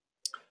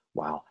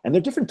 Wow. And there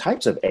are different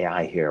types of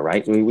AI here,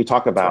 right? We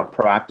talk about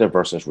proactive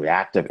versus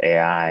reactive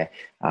AI,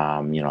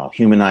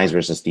 humanized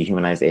versus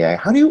dehumanized AI.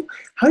 How do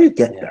you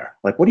get there?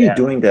 Like, what are you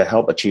doing to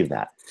help achieve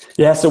that?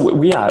 Yeah, so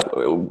we're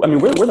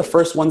the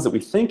first ones that we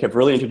think have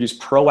really introduced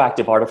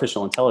proactive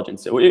artificial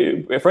intelligence. For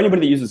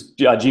anybody that uses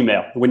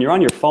Gmail, when you're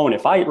on your phone,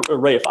 if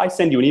I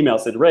send you an email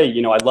that said, Ray,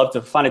 I'd love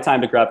to find a time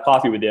to grab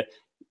coffee with you,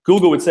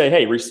 Google would say,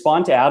 hey,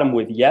 respond to Adam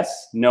with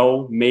yes,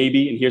 no,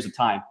 maybe, and here's a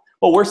time.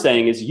 What we're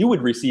saying is you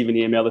would receive an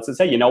email that says,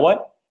 hey, you know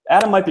what?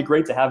 Adam might be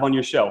great to have on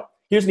your show.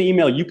 Here's the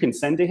email you can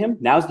send to him.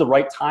 Now's the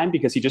right time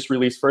because he just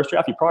released first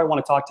draft. You probably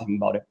want to talk to him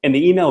about it. And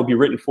the email will be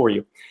written for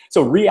you.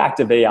 So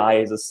reactive AI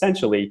is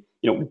essentially,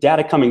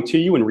 data coming to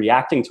you and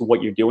reacting to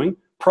what you're doing.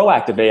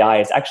 Proactive AI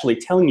is actually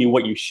telling you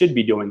what you should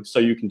be doing so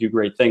you can do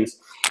great things.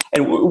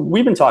 And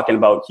we've been talking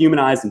about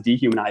humanized and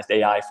dehumanized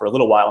AI for a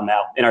little while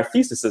now. And our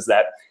thesis is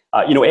that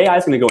AI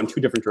is going to go in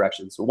 2 different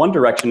directions. So one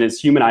direction is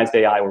humanized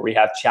AI, where we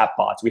have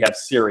chatbots, we have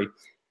Siri.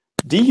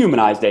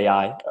 Dehumanized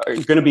AI are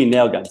going to be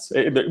nail guns.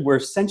 We're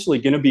essentially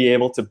going to be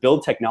able to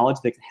build technology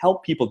that can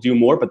help people do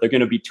more, but they're going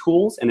to be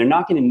tools, and they're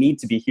not going to need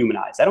to be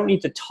humanized. I don't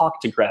need to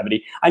talk to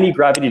Gravity. I need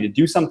Gravity to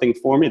do something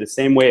for me the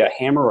same way a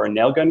hammer or a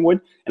nail gun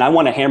would, and I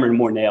want to hammer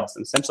more nails.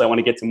 And essentially, I want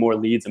to get to more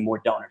leads and more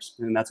donors,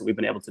 and that's what we've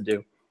been able to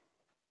do.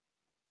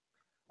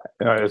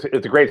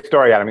 It's a great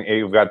story, Adam.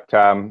 You've got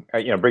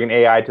bringing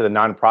AI to the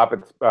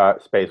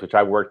nonprofit space, which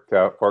I've worked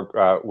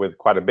with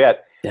quite a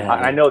bit. Yeah.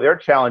 I know there are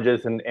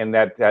challenges in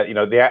that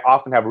they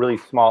often have really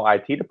small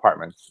IT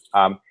departments.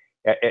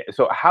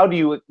 So how do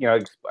you,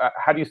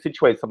 how do you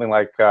situate something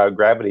like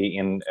Gravity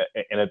in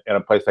a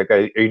place like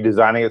that? Are you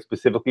designing it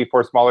specifically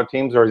for smaller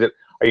teams, or are you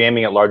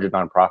aiming at larger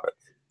nonprofits?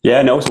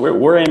 Yeah, no, so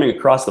we're aiming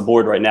across the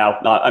board right now.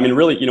 I mean,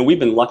 really, we've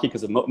been lucky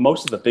because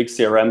most of the big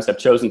CRMs have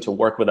chosen to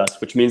work with us,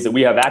 which means that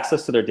we have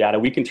access to their data.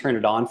 We can turn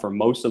it on for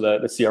most of the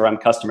CRM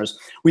customers.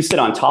 We sit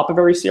on top of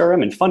every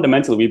CRM, and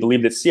fundamentally, we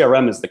believe that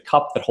CRM is the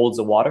cup that holds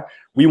the water.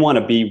 We want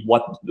to be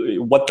what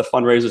the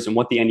fundraisers and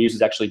what the end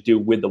users actually do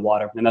with the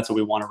water, and that's what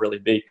we want to really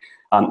be.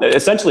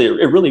 Essentially,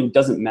 it really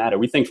doesn't matter.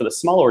 We think for the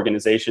small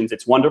organizations,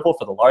 it's wonderful.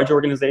 For the large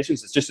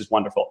organizations, it's just as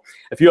wonderful.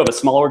 If you have a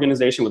small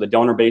organization with a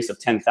donor base of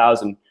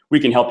 10,000, we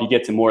can help you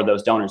get to more of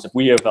those donors. If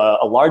we have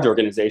a large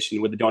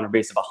organization with a donor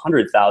base of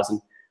 100,000,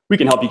 we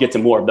can help you get to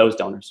more of those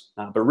donors.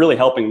 But really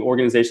helping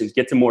organizations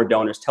get to more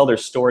donors, tell their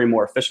story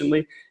more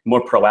efficiently,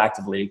 more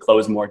proactively, and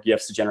close more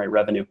gifts to generate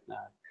revenue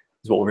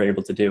is what we're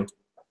able to do.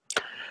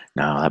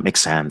 No, that makes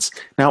sense.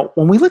 Now,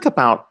 when we look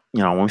about,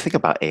 when we think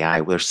about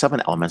AI, there's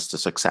 7 elements to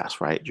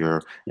success, right?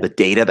 The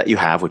data that you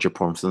have, which you're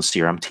pulling from the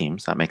CRM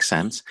teams, that makes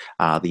sense.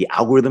 The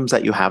algorithms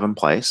that you have in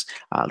place,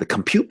 the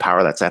compute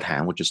power that's at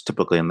hand, which is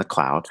typically in the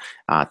cloud,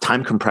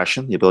 time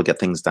compression, the ability to get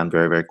things done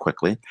very, very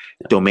quickly,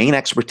 domain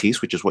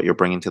expertise, which is what you're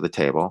bringing to the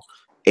table,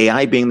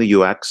 AI being the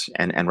UX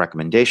and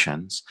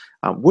recommendations.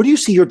 Where do you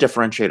see your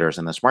differentiators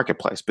in this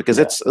marketplace? Because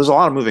there's a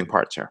lot of moving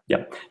parts here.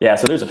 Yeah.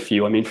 So there's a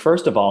few. I mean,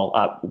 first of all,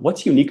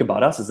 what's unique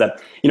about us is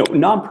that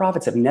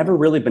nonprofits have never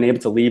really been able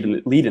to lead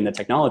in the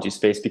technology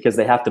space because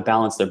they have to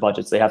balance their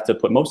budgets. They have to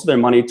put most of their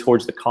money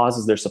towards the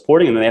causes they're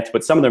supporting, and then they have to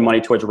put some of their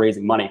money towards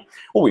raising money.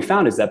 What we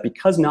found is that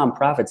because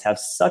nonprofits have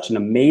such an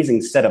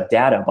amazing set of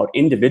data about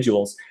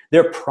individuals,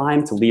 they're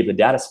primed to leave the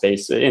data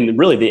space and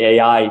really the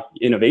AI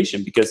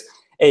innovation, because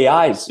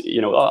AI's,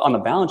 on the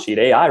balance sheet,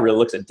 AI really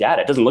looks at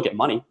data. It doesn't look at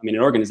money. I mean,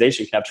 an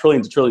organization can have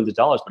trillions and trillions of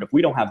dollars, but if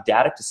we don't have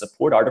data to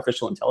support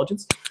artificial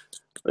intelligence,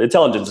 the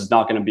intelligence is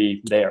not going to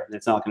be there.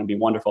 It's not going to be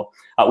wonderful.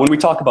 When we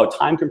talk about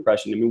time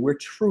compression, I mean, we're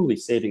truly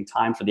saving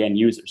time for the end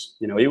users.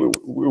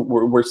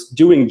 We're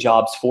doing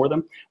jobs for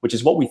them, which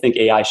is what we think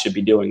AI should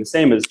be doing. The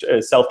same as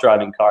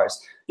self-driving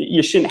cars.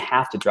 You shouldn't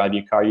have to drive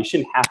your car. You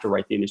shouldn't have to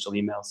write the initial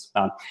emails.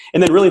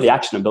 And then really the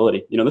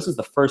actionability. This is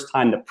the first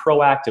time that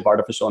proactive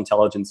artificial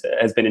intelligence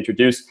has been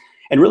introduced,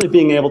 and really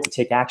being able to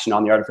take action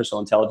on the artificial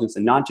intelligence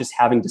and not just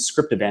having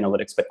descriptive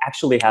analytics, but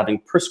actually having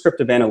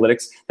prescriptive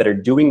analytics that are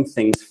doing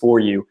things for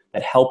you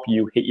that help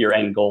you hit your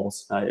end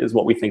goals is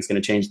what we think is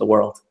going to change the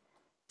world.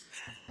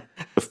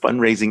 The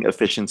fundraising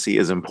efficiency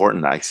is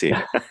important, I see.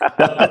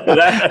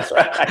 That's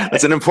right.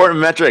 That's an important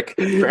metric,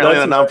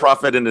 apparently in the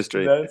nonprofit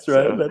industry. That's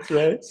right. That's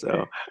right.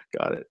 So,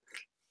 got it.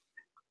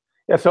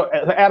 Yeah. So,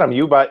 Adam,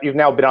 you've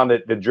now been on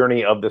the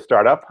journey of the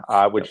startup,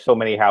 which so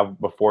many have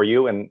before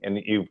you, and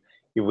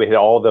you've hit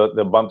all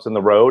the bumps in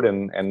the road,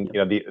 and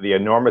the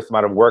enormous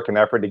amount of work and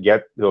effort to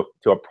get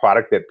to a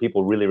product that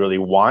people really, really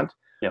want.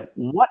 Yeah.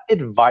 What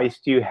advice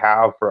do you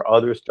have for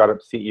other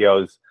startup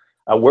CEOs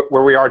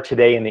where we are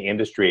today in the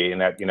industry,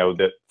 and that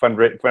the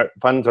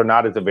funds are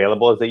not as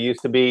available as they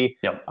used to be?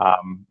 Yep.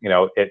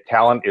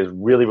 Talent is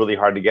really, really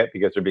hard to get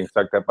because they're being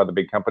sucked up by the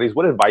big companies.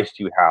 What advice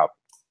do you have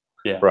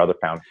for other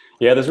founders?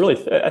 Yeah, there's really,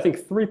 I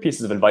think, 3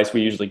 pieces of advice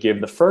we usually give.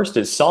 The first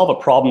is solve a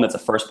problem that's a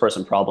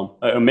first-person problem.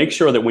 Make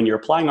sure that when you're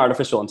applying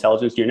artificial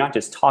intelligence, you're not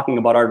just talking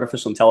about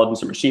artificial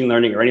intelligence or machine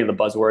learning or any of the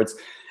buzzwords.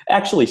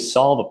 Actually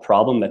solve a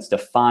problem that's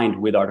defined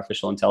with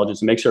artificial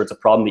intelligence and make sure it's a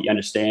problem that you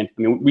understand.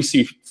 I mean, we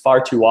see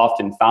far too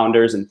often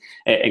founders and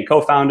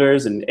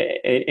co-founders and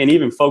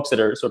even folks that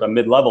are sort of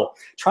mid-level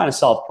trying to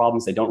solve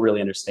problems they don't really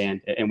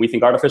understand. And we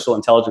think artificial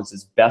intelligence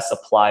is best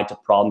applied to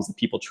problems that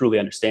people truly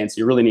understand. So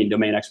you really need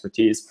domain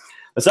expertise.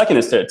 The second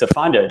is to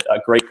find a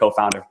great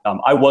co-founder.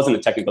 I wasn't a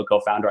technical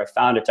co-founder. I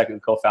found a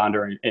technical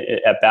co-founder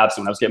at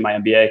Babson when I was getting my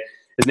MBA.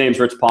 His name's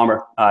Rich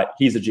Palmer.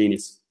 He's a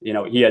genius.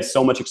 He has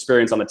so much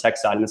experience on the tech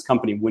side, and this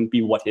company wouldn't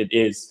be what it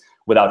is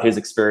without his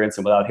experience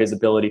and without his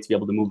ability to be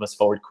able to move us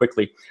forward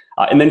quickly.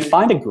 And then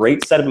find a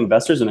great set of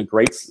investors and a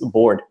great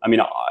board. I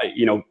mean,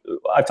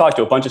 I've talked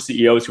to a bunch of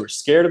CEOs who are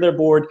scared of their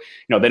board.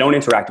 They don't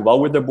interact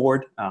well with their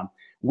board.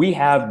 We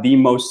have the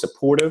most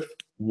supportive,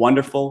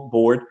 wonderful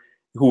board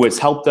who has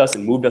helped us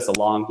and moved us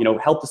along,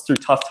 helped us through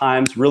tough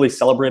times, really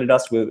celebrated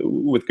us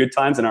with good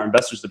times, and our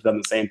investors have done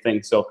the same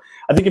thing. So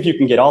I think if you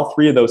can get all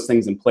 3 of those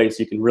things in place,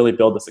 you can really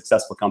build a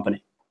successful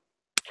company.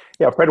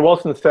 Yeah, Fred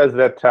Wilson says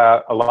that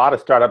a lot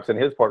of startups in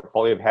his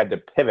portfolio have had to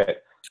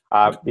pivot.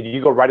 Did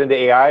you go right into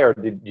AI, or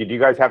did you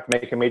guys have to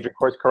make a major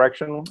course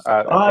correction?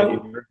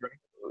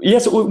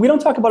 Yes, we don't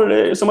talk about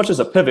it so much as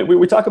a pivot.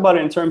 We talk about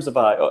it in terms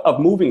of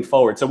moving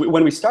forward. So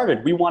when we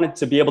started, we wanted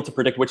to be able to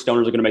predict which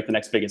donors are going to make the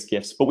next biggest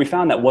gifts. But we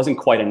found that wasn't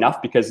quite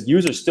enough because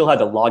users still had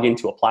to log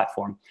into a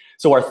platform.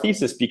 So our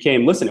thesis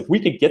became, listen, if we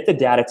could get the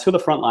data to the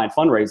frontline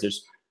fundraisers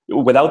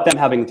without them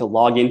having to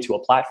log into a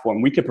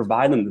platform, we could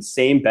provide them the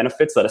same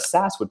benefits that a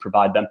SaaS would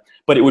provide them,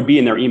 but it would be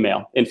in their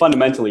email. And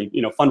fundamentally,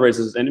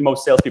 fundraisers and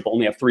most salespeople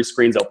only have 3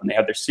 screens open. They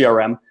have their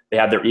CRM, they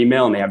have their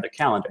email, and they have their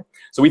calendar.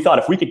 So we thought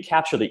if we could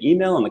capture the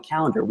email and the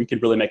calendar, we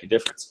could really make a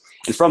difference.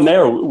 And from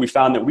there, we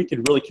found that we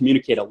could really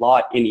communicate a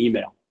lot in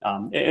email.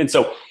 And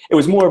so it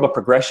was more of a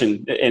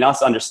progression in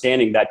us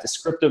understanding that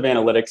descriptive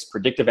analytics,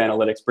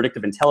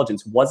 predictive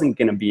intelligence wasn't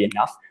going to be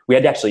enough. We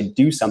had to actually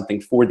do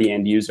something for the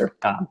end user.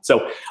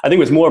 So I think it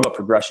was more of a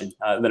progression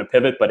than a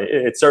pivot, but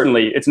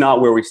it's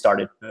not where we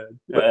started. But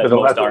the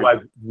lesson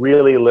was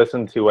really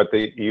listen to what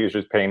the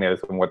user's pain is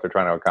and what they're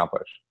trying to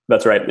accomplish.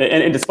 That's right.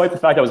 And despite the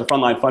fact I was a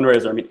frontline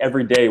fundraiser, I mean,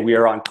 every day we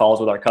are on calls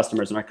with our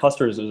customers, and our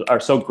customers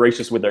are so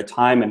gracious with their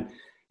time, and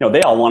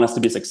they all want us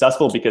to be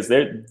successful because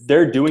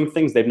they're doing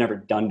things they've never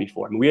done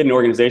before. I mean, we had an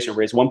organization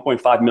raise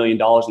 $1.5 million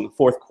in the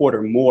fourth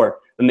quarter more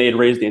than they had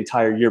raised the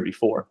entire year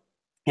before,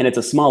 and it's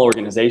a small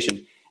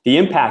organization. The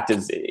impact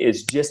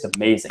is just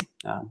amazing.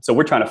 So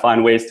we're trying to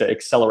find ways to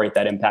accelerate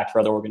that impact for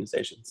other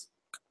organizations.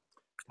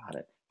 Got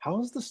it.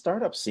 How's the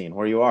startup scene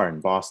where you are in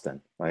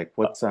Boston? Like,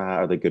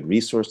 are there good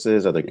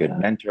resources? Are there good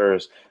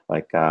mentors?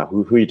 Like,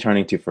 who are you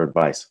turning to for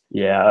advice?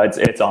 Yeah,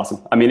 it's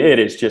awesome. I mean, it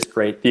is just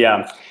great.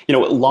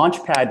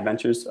 Launchpad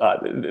Ventures,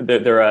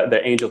 they're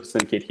the angel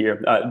syndicate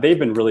here. They've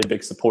been really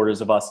big supporters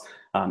of us.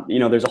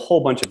 There's a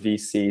whole bunch of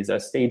VCs.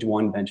 Stage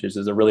One Ventures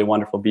is a really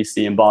wonderful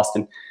VC in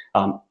Boston.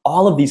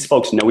 All of these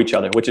folks know each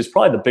other, which is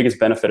probably the biggest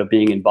benefit of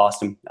being in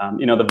Boston.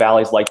 The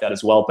Valley's like that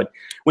as well. But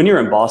when you're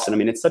in Boston, I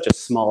mean, it's such a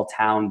small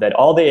town that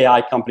all the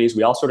AI companies,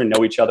 we all sort of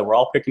know each other. We're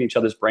all picking each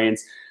other's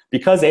brains.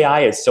 Because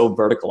AI is so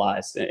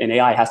verticalized and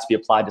AI has to be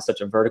applied to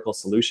such a vertical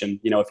solution.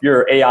 If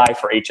you're AI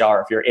for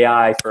HR, if you're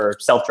AI for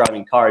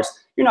self-driving cars,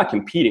 you're not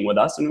competing with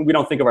us. And we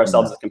don't think of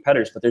ourselves as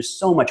competitors, but there's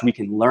so much we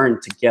can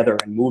learn together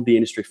and move the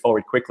industry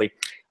forward quickly.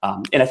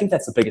 And I think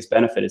that's the biggest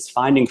benefit, is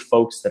finding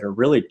folks that are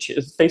really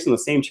facing the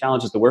same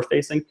challenges that we're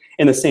facing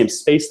in the same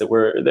space that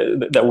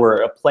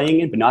we're playing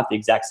in, but not the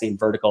exact same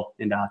vertical,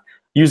 and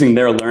using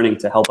their learning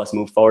to help us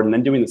move forward, and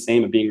then doing the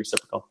same and being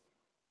reciprocal.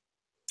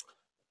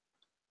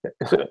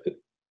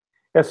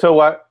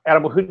 So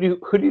Adam, who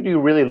did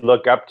you really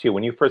look up to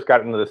when you first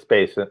got into the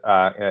space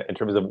in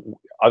terms of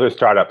other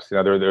startups?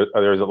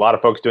 There's a lot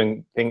of folks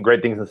doing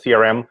great things in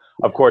CRM.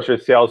 Of course,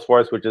 there's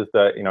Salesforce, which is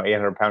the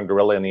 800-pound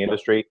gorilla in the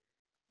industry,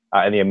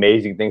 and the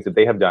amazing things that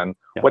they have done.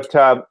 Yeah.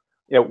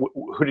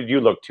 Who did you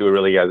look to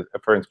really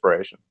for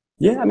inspiration?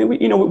 Yeah, I mean, we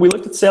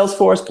looked at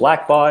Salesforce,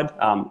 Blackbaud,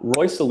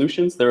 Roy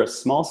Solutions. They're a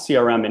small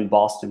CRM in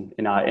Boston,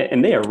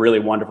 and they are really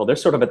wonderful. They're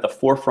sort of at the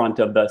forefront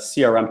of the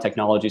CRM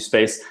technology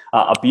space.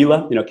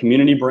 Abila,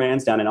 community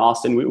brands down in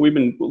Austin. We've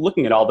been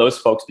looking at all those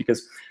folks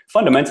because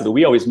fundamentally,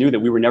 we always knew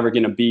that we were never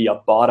going to be a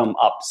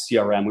bottom-up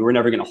CRM. We were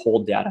never going to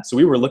hold data. So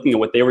we were looking at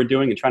what they were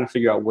doing and trying to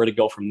figure out where to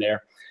go from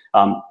there.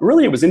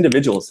 Really, it was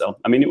individuals, though.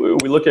 I mean,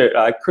 we look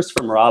at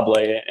Christopher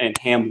Mirable and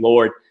Ham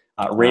Lord.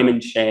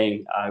 Raymond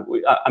Chang,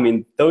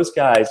 those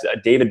guys,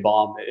 David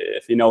Baum,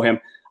 if you know him.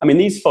 I mean,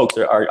 these folks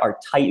are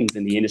titans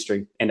in the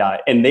industry,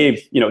 and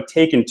they've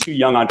taken two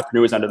young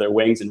entrepreneurs under their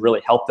wings and really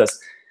helped us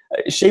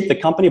shape the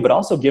company, but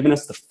also given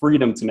us the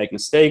freedom to make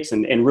mistakes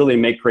and really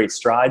make great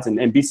strides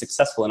and be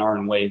successful in our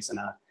own ways. And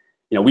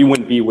we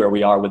wouldn't be where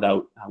we are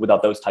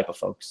without those type of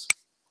folks.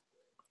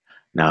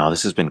 No,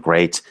 this has been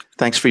great.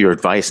 Thanks for your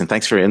advice and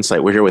thanks for your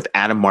insight. We're here with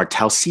Adam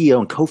Martell, CEO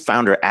and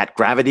co-founder at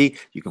Gravity.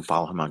 You can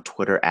follow him on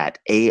Twitter at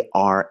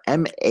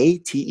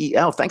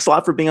ARMATEL. Thanks a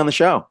lot for being on the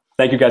show.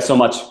 Thank you guys so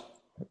much.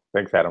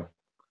 Thanks, Adam.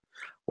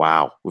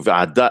 Wow. We've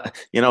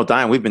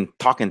Diane, we've been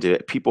talking to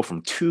people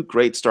from two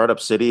great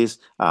startup cities,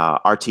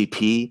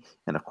 RTP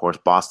and of course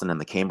Boston and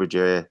the Cambridge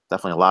area.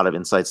 Definitely a lot of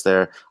insights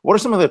there. What are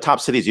some of the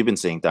top cities you've been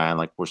seeing, Diane,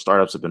 like where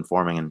startups have been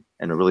forming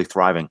and are really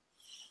thriving?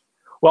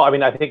 Well, I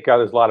mean, I think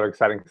there's a lot of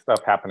exciting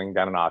stuff happening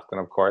down in Austin,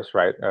 of course,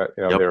 right?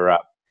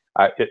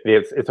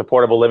 It's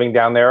affordable living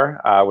down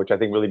there, which I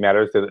think really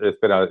matters. It's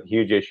been a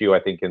huge issue, I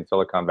think, in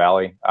Silicon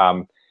Valley.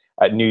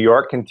 New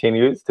York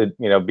continues to,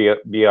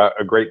 be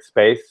a great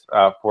space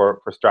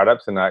for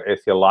startups, and I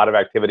see a lot of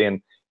activity.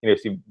 And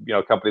see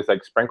companies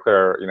like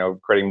Sprinkler,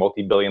 creating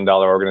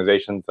multi-billion-dollar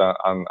organizations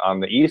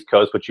on the East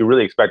Coast, which you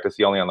really expect to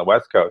see only on the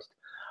West Coast.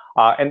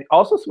 And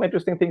also some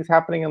interesting things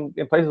happening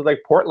in places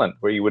like Portland,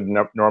 where you would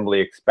normally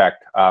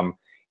expect. And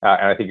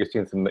I think you're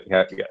seeing some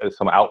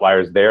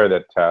outliers there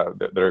that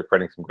are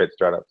creating some great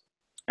startups.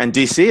 And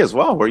DC as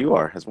well, where you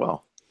are as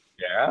well.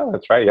 Yeah,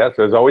 that's right. Yeah, so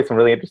there's always some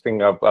really interesting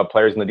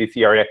players in the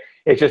DC area.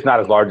 It's just not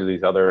as large as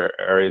these other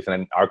areas,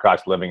 and our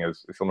cost of living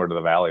is similar to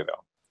the Valley,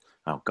 though.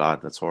 Oh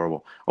God, that's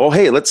horrible. Oh,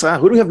 hey, let's.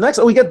 Who do we have next?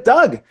 Oh, we got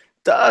Doug.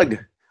 Doug,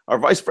 our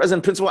Vice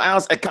President, Principal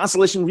Analyst at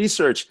Constellation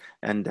Research.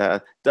 And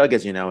Doug,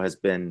 as you know, has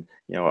been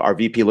our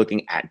VP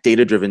looking at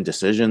data-driven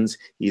decisions.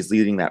 He's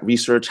leading that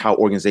research, how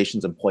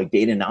organizations employ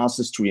data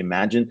analysis to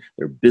reimagine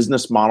their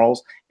business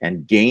models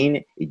and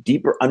gain a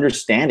deeper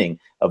understanding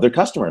of their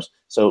customers.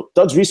 So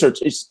Doug's research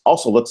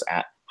also looks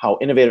at how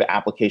innovative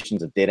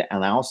applications of data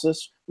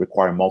analysis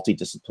require a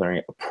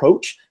multidisciplinary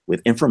approach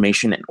with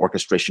information and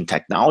orchestration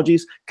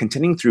technologies,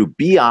 continuing through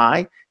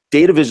BI,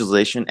 data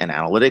visualization and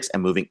analytics,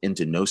 and moving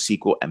into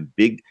NoSQL and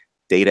big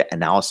data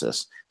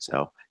analysis.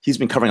 So he's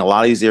been covering a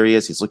lot of these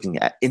areas. He's looking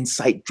at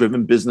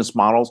insight-driven business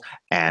models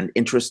and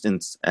interest in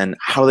and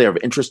how they are of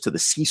interest to the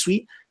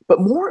C-suite but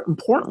more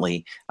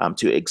importantly,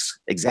 to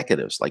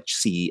executives like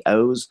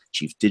CEOs,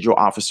 chief digital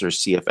officers,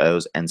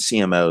 CFOs, and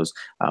CMOs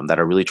that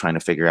are really trying to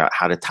figure out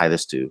how to tie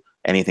this to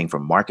anything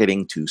from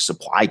marketing to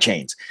supply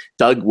chains.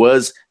 Doug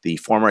was the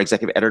former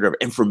executive editor of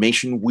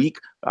Information Week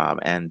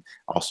and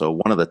also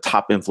one of the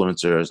top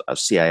influencers of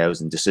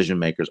CIOs and decision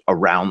makers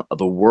around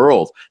the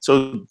world.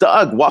 So,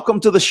 Doug, welcome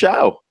to the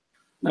show.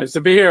 Nice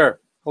to be here.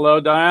 Hello,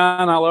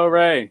 Diane. Hello,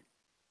 Ray.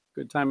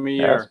 Good time of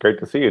year. Yeah, it's great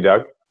to see you,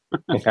 Doug.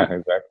 Yeah,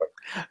 exactly.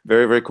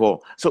 Very, very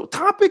cool. So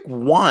topic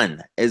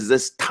one is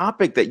this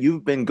topic that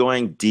you've been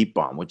going deep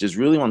on, which is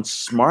really on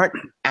smart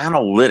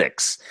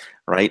analytics,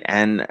 right?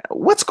 And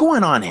what's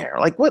going on here?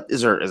 Like, what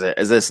is there?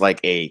 Is this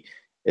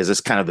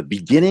kind of the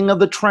beginning of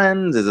the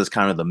trend? Is this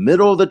kind of the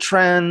middle of the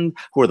trend?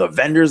 Who are the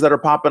vendors that are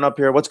popping up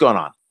here? What's going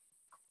on?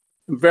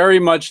 Very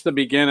much the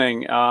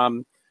beginning.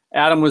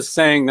 Adam was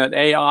saying that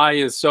AI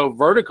is so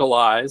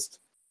verticalized,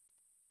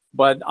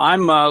 but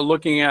I'm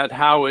looking at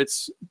how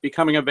it's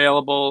becoming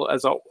available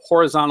as a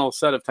horizontal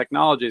set of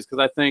technologies,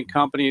 because I think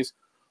companies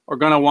are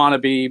going to want to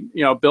be,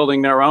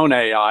 building their own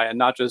AI and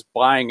not just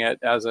buying it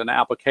as an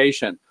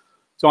application.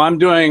 So I'm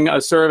doing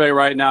a survey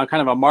right now, kind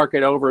of a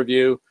market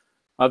overview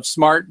of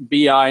smart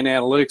BI and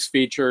analytics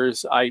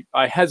features. I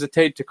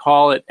hesitate to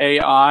call it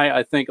AI.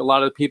 I think a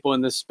lot of the people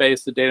in this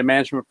space, the data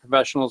management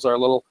professionals, are a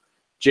little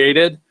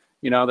jaded.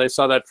 They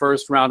saw that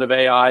first round of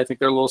AI. I think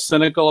they're a little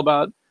cynical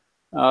about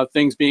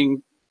things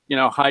being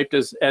hyped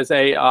as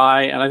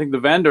AI, and I think the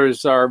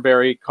vendors are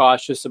very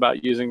cautious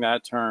about using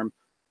that term.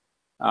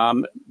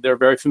 They're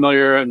very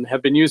familiar and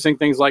have been using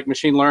things like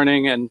machine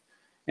learning, and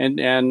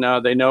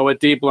they know what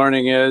deep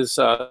learning is.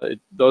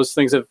 Those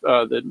things have,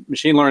 the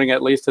machine learning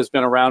at least has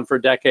been around for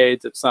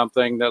decades. It's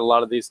something that a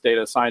lot of these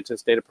data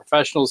scientists, data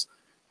professionals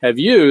have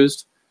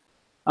used.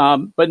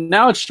 But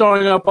now it's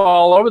showing up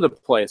all over the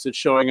place. It's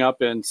showing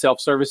up in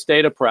self-service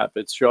data prep.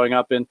 It's showing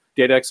up in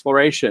data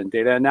exploration,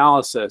 data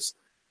analysis,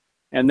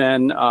 and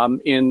then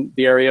in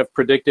the area of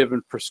predictive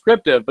and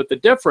prescriptive. But the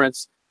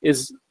difference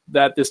is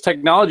that these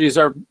technologies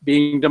are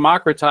being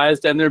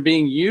democratized, and they're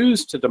being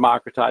used to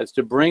democratize,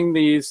 to bring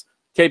these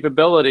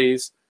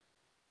capabilities.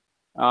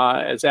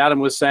 As Adam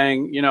was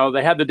saying,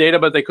 they had the data,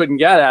 but they couldn't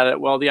get at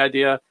it. Well, the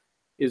idea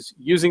is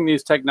using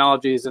these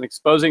technologies and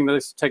exposing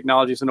these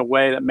technologies in a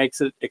way that makes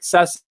it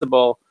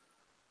accessible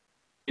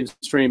to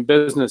mainstream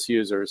business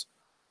users,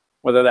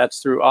 whether that's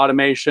through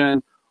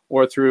automation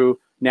or through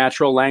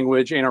natural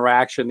language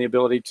interaction, the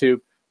ability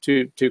to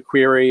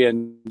query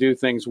and do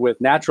things with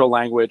natural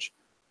language.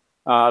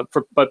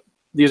 But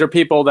these are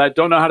people that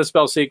don't know how to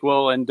spell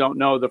SQL and don't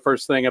know the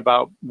first thing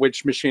about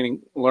which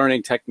machine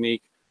learning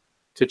technique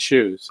to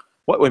choose.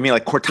 What would you mean,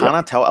 like Cortana?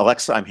 Yeah. Tell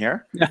Alexa I'm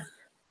here.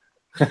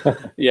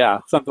 Yeah,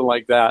 something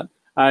like that.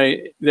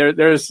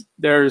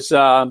 There's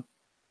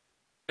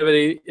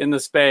activity in the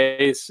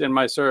space. In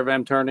my survey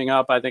I'm turning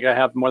up, I think I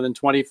have more than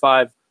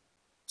 25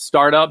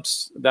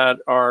 startups that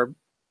are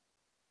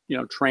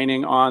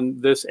training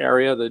on this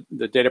area,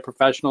 the data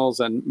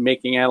professionals, and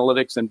making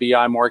analytics and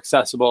BI more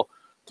accessible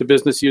to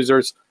business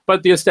users.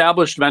 But the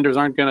established vendors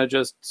aren't going to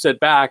just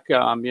sit back.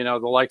 The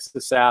likes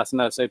of SAS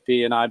and SAP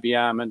and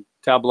IBM and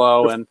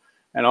Tableau and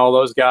all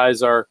those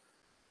guys are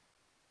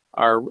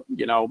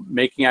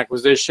making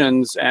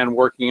acquisitions and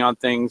working on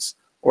things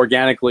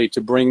organically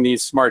to bring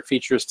these smart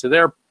features to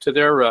their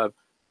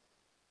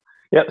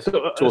yeah.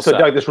 So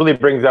Doug, this really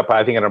brings up,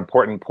 I think, an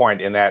important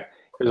point in that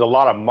there's a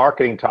lot of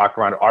marketing talk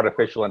around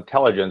artificial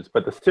intelligence,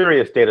 but the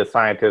serious data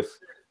scientists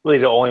really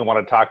don't only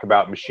want to talk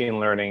about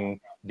machine learning,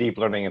 deep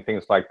learning, and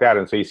things like that.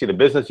 And so you see the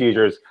business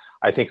users,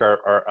 I think,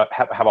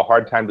 have a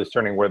hard time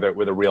discerning where the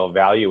real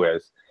value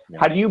is. Yeah.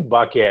 How do you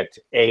bucket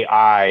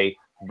AI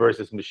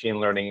versus machine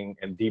learning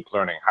and deep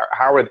learning?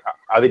 How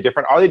are they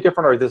different? Are they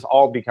different, or is this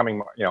all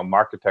becoming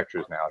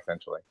architectures now,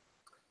 essentially?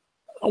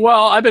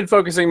 Well, I've been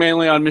focusing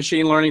mainly on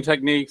machine learning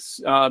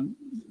techniques,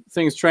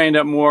 things trained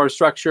at more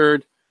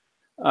structured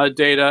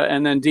data,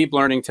 and then deep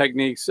learning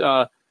techniques,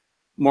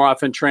 more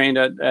often trained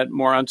at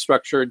more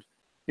unstructured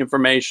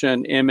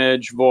information,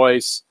 image,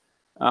 voice,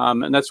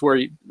 and that's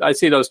where I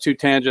see those two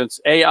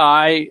tangents.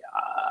 AI,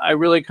 I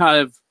really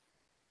kind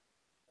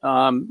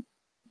of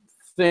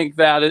think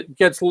that it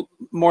gets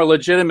more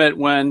legitimate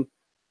when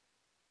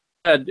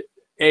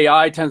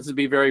AI tends to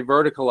be very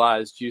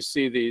verticalized. You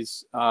see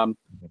these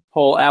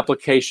whole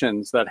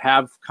applications that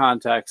have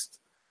context.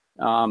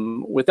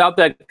 Without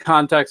that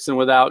context and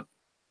without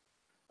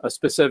a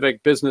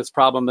specific business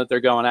problem that they're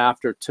going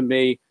after, to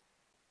me,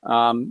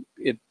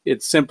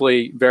 it's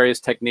simply various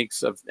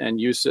techniques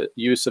and use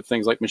of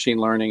things like machine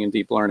learning and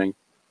deep learning.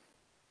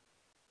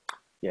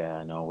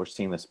 Yeah, no, we're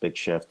seeing this big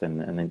shift, and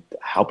then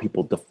how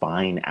people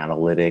define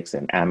analytics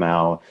and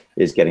ML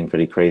is getting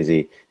pretty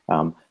crazy.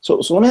 So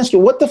let me ask you,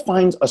 what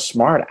defines a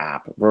smart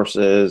app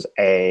versus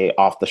a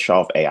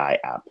off-the-shelf AI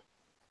app?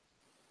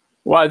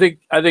 Well, I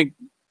think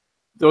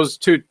those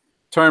two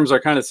terms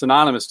are kind of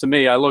synonymous to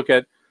me. I look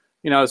at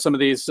some of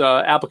these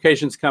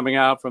applications coming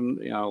out from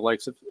like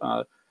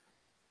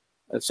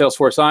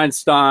Salesforce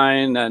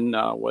Einstein and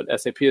what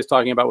SAP is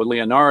talking about with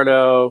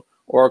Leonardo,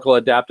 Oracle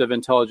Adaptive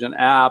Intelligent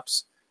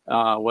Apps.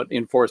 what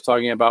Infor is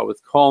talking about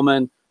with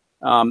Coleman.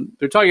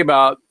 They're talking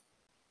about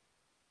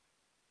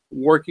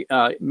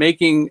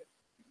making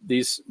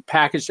these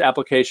packaged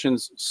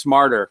applications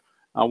smarter.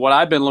 What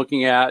I've been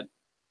looking at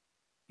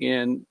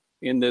in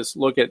this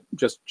look at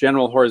just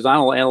general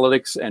horizontal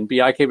analytics and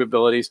BI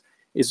capabilities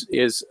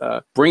is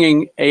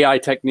bringing AI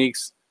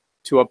techniques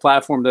to a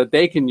platform that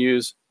they can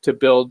use to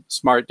build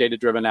smart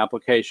data-driven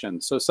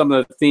applications. So some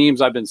of the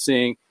themes I've been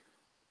seeing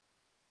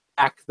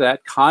back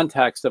that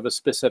context of a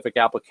specific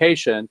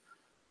application.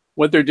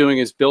 What they're doing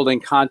is building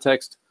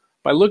context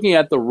by looking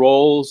at the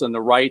roles and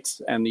the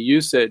rights and the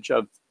usage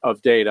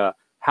of data,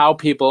 how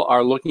people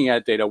are looking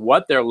at data,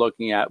 what they're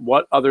looking at,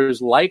 what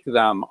others like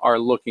them are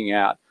looking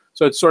at.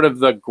 So it's sort of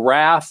the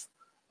graph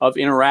of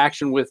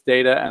interaction with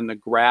data and the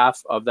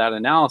graph of that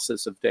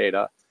analysis of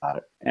data.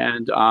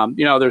 And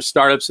there's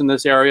startups in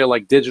this area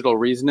like Digital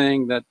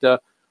Reasoning that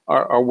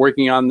are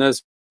working on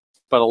this,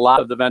 but a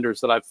lot of the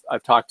vendors that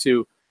I've talked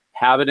to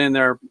have it in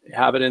their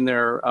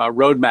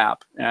roadmap,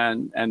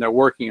 and they're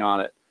working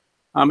on it.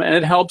 And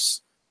it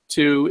helps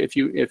to, if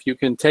you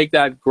can take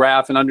that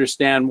graph and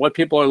understand what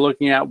people are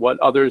looking at, what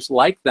others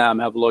like them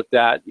have looked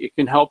at, it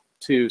can help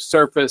to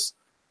surface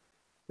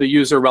the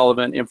user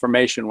relevant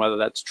information, whether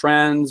that's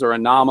trends or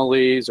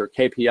anomalies or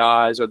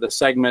KPIs or the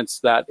segments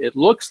that it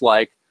looks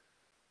like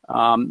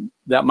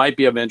that might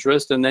be of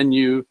interest. And then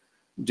you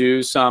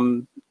do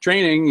some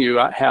training. You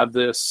have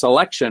this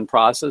selection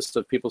process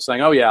of people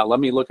saying, oh yeah,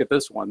 let me look at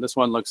this one. This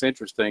one looks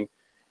interesting.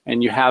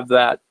 And you have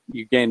that,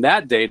 you gain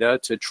that data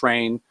to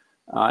train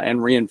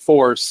and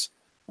reinforce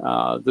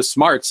the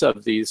smarts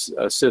of these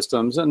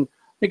systems. And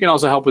it can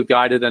also help with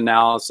guided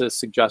analysis,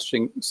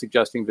 suggesting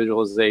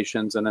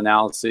visualizations and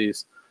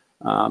analyses.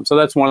 So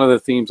that's one of the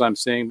themes I'm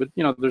seeing, but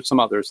there's some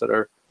others that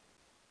are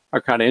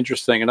kind of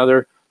interesting.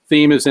 Another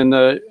theme is in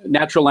the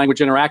natural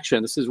language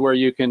interaction. This is where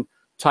you can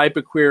type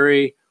a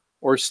query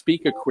or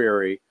speak a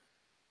query,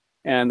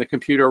 and the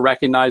computer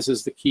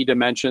recognizes the key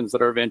dimensions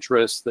that are of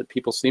interest that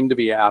people seem to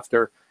be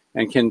after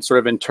and can sort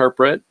of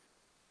interpret.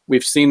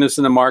 We've seen this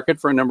in the market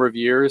for a number of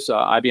years.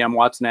 IBM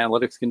Watson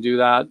Analytics can do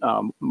that,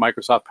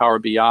 Microsoft Power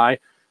BI.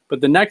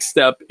 But the next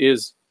step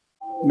is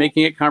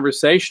making it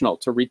conversational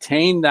to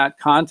retain that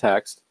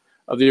context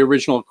of the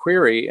original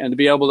query and to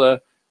be able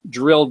to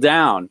drill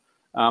down.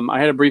 I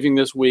had a briefing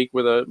this week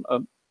with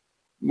a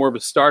more of a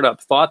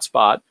startup,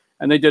 ThoughtSpot,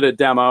 and they did a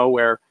demo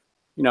where,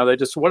 they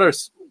just, what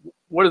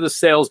are the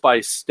sales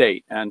by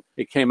state? And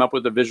it came up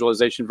with a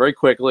visualization very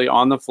quickly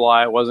on the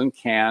fly. It wasn't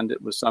canned.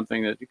 It was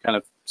something that you kind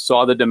of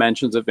saw the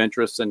dimensions of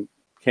interest and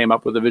came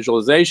up with a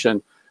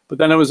visualization. But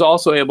then it was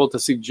also able to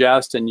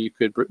suggest, and you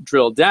could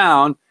drill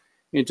down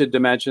into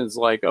dimensions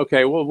like,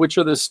 okay, well, which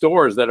are the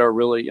stores that are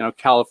really,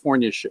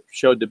 California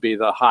showed to be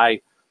the high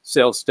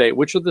sales state?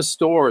 Which are the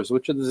stores?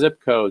 Which are the zip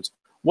codes?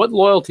 What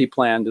loyalty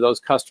plan do those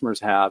customers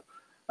have?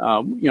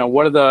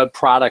 What are the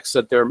products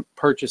that they're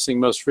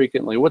purchasing most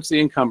frequently? What's the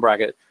income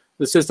bracket?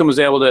 The system was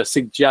able to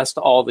suggest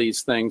all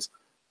these things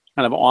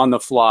kind of on the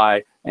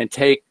fly and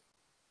take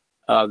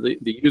the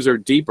user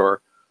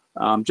deeper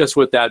just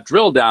with that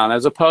drill down,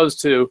 as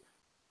opposed to,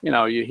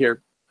 you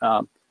hear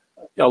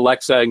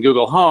Alexa and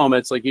Google Home.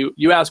 It's like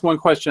you ask one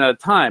question at a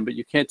time, but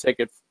you can't take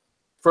it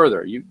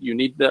further. You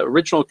need the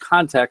original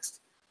context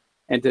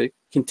and to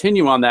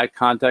continue on that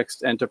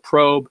context and to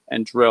probe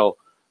and drill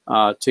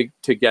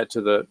to get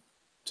to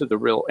the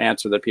real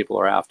answer that people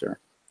are after.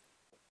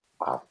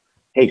 Wow.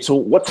 Hey, so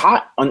what's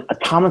hot on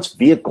autonomous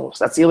vehicles?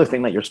 That's the other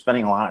thing that you're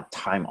spending a lot of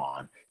time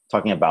on,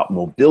 talking about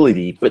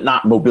mobility, but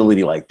not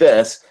mobility like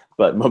this,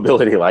 but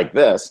mobility like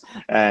this.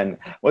 And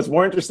what's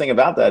more interesting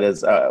about that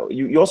is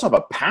you also have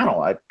a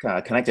panel at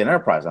Connected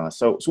Enterprise on this.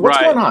 So what's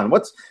going on?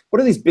 What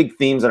are these big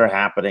themes that are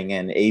happening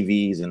in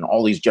AVs and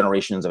all these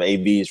generations of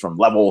AVs from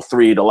level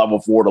 3 to level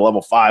 4 to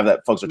level 5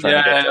 that folks are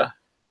trying to get to?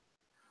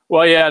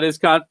 Well, yeah, this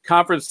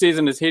conference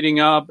season is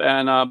heating up,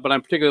 and but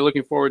I'm particularly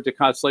looking forward to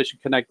Constellation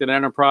Connected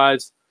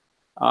Enterprise.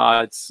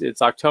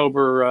 It's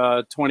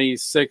October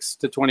 26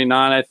 to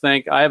 29, I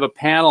think. I have a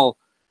panel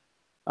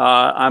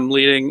I'm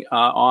leading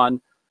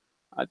on.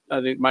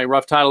 I think my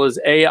rough title is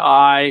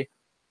AI,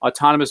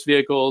 Autonomous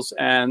Vehicles,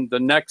 and the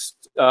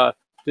next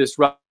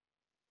disruptive.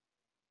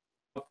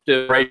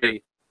 My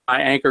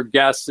anchor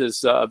guest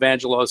is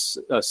Evangelos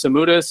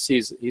Samoutis.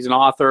 He's an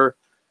author.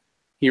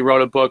 He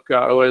wrote a book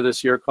earlier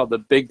this year called The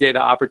Big Data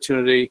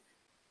Opportunity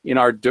in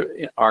Our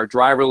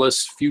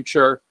Driverless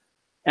Future.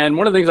 And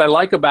one of the things I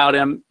like about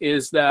him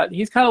is that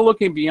he's kind of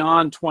looking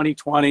beyond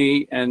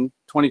 2020 and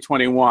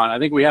 2021. I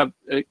think we have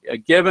a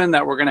given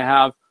that we're going to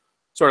have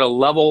sort of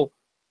level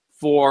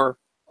 4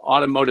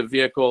 automotive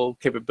vehicle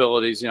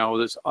capabilities.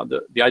 This,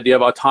 the idea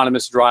of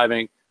autonomous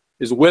driving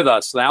is with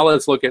us. Now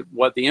let's look at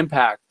what the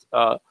impact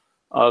of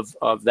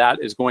that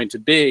is going to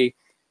be.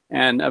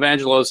 And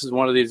Evangelos is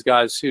one of these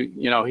guys who,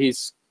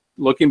 he's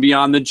looking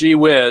beyond the gee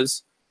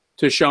whiz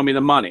to show me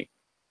the money.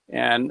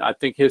 And I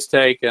think his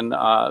take, and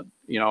I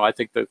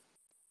think the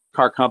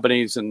car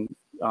companies and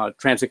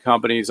transit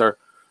companies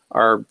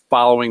are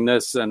following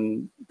this,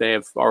 and they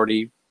have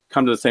already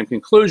come to the same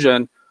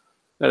conclusion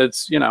that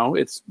it's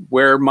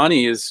where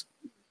money is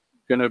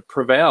going to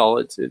prevail.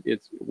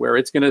 It's where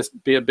it's going to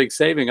be a big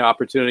saving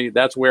opportunity.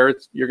 That's where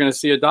you're going to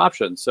see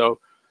adoption. So,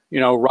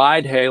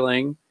 ride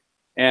hailing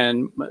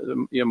and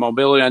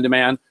mobility on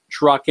demand,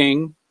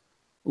 trucking,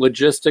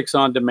 logistics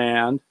on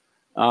demand,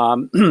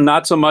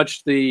 not so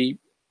much the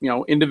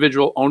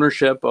individual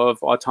ownership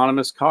of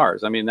autonomous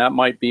cars. I mean, that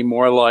might be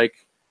more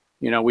like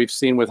we've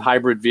seen with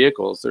hybrid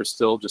vehicles. They're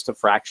still just a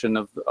fraction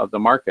of the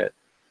market.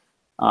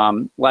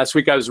 Last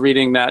week I was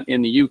reading that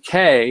in the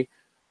UK,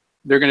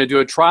 they're going to do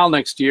a trial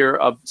next year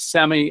of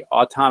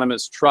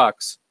semi-autonomous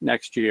trucks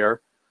next year.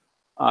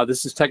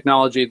 This is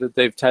technology that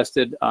they've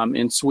tested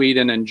in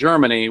Sweden and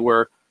Germany,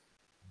 where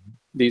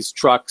these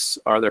trucks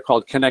they're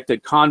called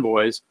connected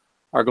convoys,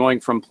 are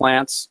going from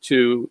plants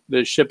to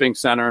the shipping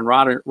center in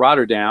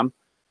Rotterdam.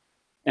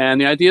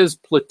 And the idea is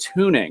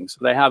platooning. So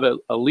they have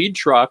a lead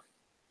truck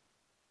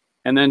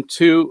and then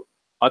two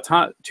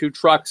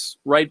trucks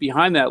right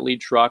behind that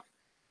lead truck,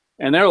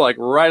 and they're like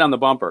right on the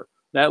bumper.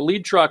 That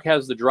lead truck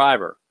has the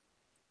driver,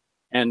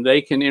 and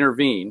they can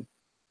intervene.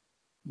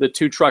 The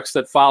two trucks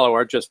that follow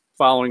are just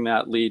following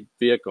that lead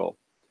vehicle.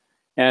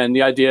 And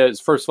the idea is,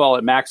 first of all,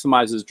 it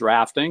maximizes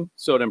drafting,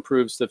 so it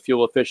improves the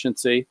fuel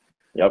efficiency.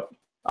 Yep.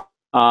 It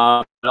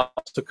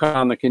also cut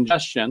on the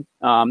congestion.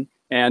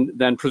 And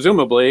then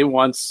presumably,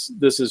 once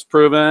this is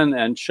proven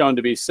and shown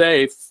to be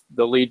safe,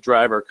 the lead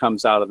driver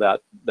comes out of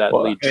that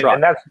lead truck.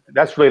 And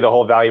that's really the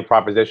whole value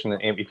proposition.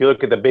 And if you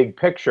look at the big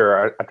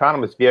picture,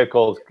 autonomous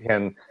vehicles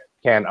can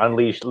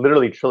unleash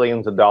literally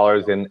trillions of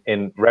dollars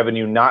in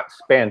revenue not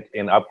spent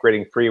in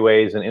upgrading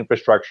freeways and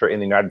infrastructure in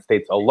the United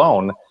States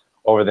alone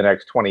over the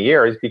next 20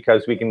 years,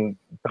 because we can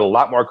put a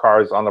lot more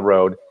cars on the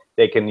road.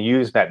 They can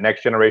use that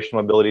next generation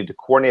mobility to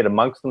coordinate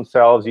amongst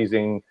themselves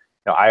using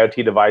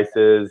IoT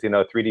devices,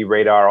 3D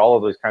radar, all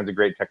of those kinds of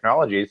great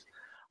technologies.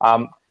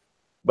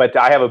 But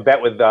I have a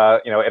bet with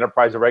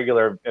Enterprise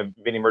Irregular,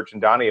 Vinny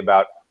Merchandani,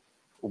 about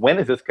when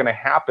is this going to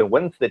happen?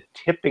 When's the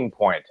tipping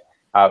point?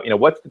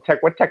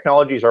 What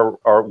technologies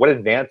or what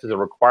advances are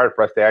required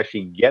for us to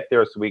actually get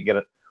there so we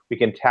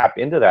can tap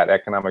into that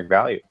economic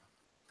value?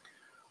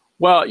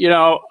 Well,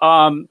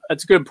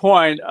 that's a good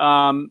point.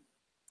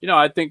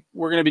 I think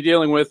we're going to be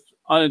dealing with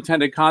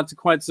unintended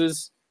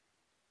consequences.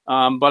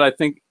 But I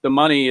think the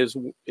money is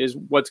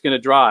what's going to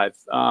drive.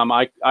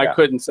 I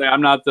couldn't say.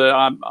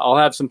 I'll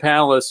have some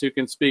panelists who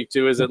can speak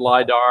to, is it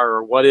LiDAR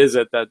or what is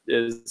it that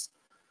is,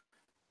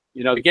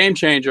 the game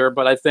changer.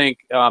 But I think,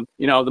 the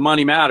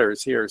money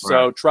matters here.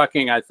 So right.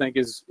 Trucking, I think,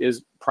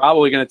 is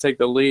probably going to take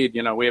the lead.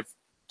 We have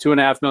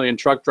 2.5 million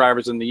truck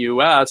drivers in the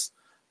U.S.,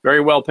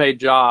 very well-paid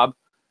job.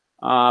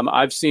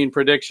 I've seen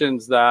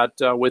predictions that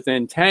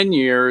within 10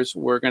 years,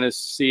 we're going to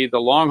see the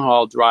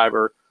long-haul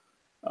driver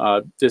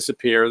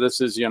disappear.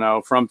 This is,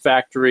 from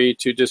factory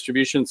to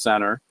distribution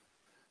center,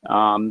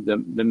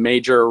 the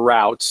major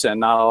routes and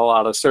not a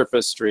lot of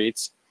surface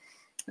streets.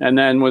 And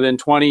then within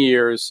 20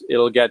 years,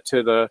 it'll get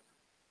to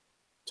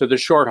the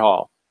short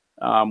haul,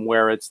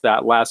 where it's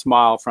that last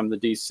mile from the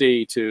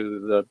DC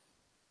to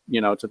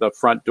the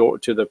front door,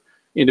 to the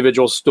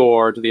individual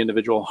store, to the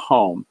individual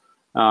home.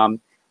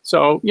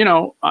 So,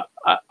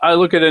 I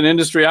look at an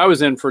industry I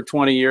was in for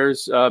 20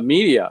 years,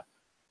 media.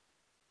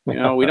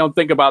 We don't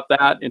think about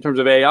that in terms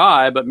of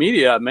AI, but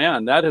media,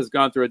 man, that has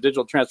gone through a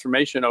digital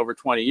transformation over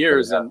 20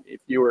 years. Yeah. And if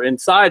you were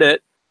inside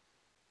it,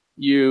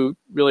 you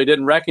really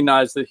didn't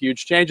recognize the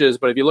huge changes.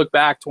 But if you look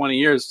back 20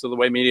 years to the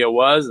way media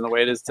was and the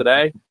way it is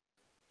today,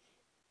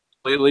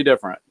 completely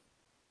different.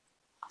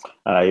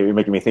 You're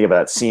making me think about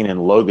that scene in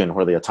Logan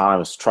where the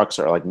autonomous trucks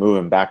are like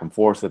moving back and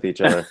forth with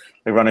each other.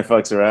 They're running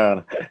folks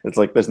around. It's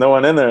like there's no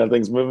one in there.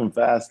 Things moving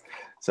fast.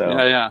 So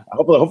yeah.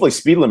 Hopefully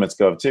speed limits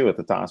go up too with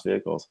autonomous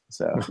vehicles.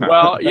 So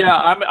well,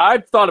 yeah,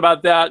 I've thought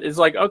about that. It's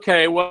like,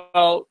 okay,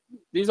 well,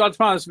 these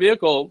autonomous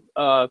vehicle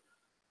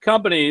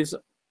companies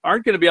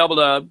aren't going to be able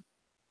to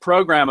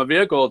program a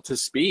vehicle to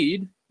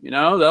speed.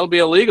 That'll be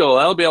illegal.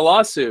 That'll be a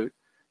lawsuit.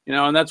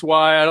 And that's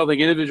why I don't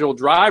think individual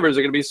drivers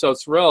are going to be so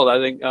thrilled. I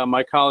think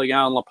my colleague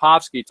Alan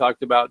Lepofsky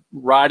talked about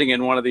riding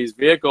in one of these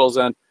vehicles,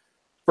 and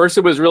first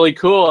it was really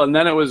cool, and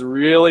then it was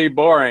really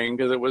boring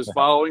because it was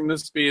following the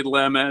speed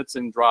limits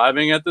and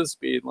driving at the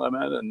speed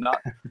limit and not,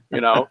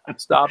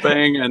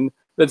 stopping. And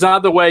that's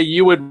not the way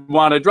you would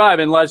want to drive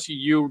unless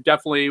you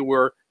definitely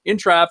were in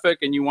traffic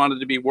and you wanted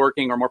to be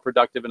working or more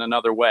productive in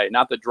another way,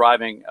 not the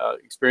driving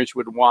experience you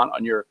would want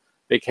on your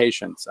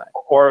vacation, say.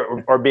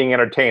 Or being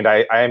entertained.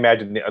 I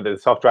imagine the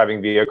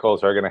self-driving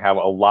vehicles are going to have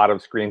a lot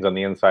of screens on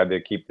the inside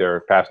that keep their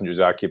passengers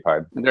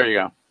occupied. There you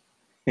go.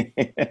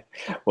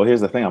 Well,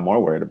 here's the thing I'm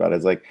more worried about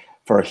is like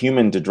for a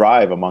human to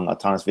drive among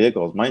autonomous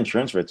vehicles, my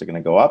insurance rates are going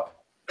to go up.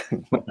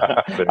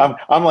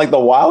 I'm like the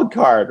wild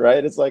card,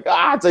 right? It's like,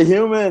 it's a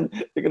human.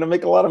 They're going to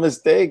make a lot of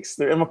mistakes.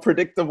 They're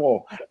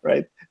unpredictable,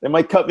 right? They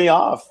might cut me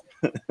off.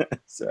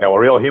 So. Yeah, well,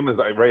 real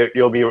humans,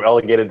 you'll be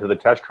relegated to the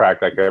test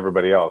track like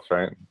everybody else,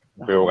 right?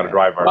 We were going to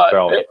drive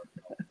ourselves.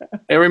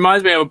 It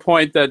reminds me of a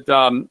point that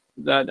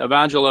that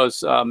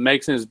Evangelos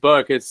makes in his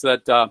book. It's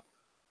that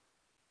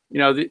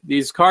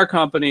these car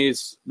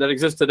companies that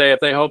exist today, if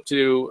they hope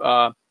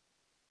to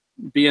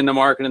be in the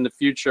market in the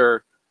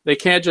future, they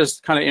can't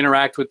just kind of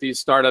interact with these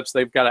startups.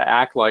 They've got to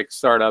act like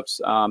startups.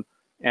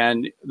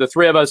 And the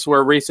three of us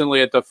were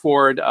recently at the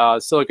Ford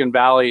Silicon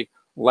Valley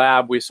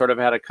lab. We sort of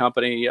had a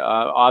company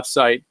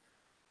offsite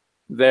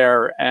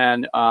there,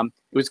 and it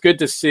was good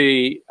to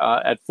see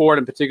at Ford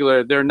in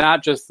particular, they're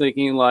not just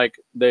thinking like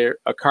they're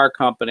a car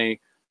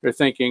company, they're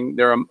thinking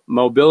they're a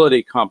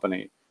mobility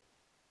company.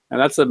 And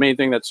that's the main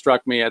thing that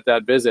struck me at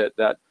that visit,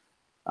 that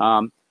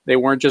they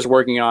weren't just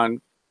working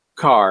on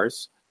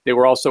cars, they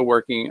were also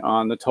working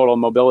on the total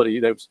mobility.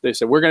 They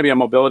said, we're going to be a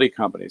mobility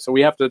company, so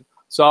we have to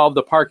solve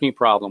the parking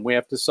problem. We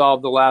have to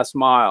solve the last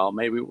mile.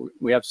 Maybe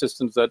we have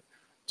systems that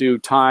do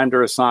timed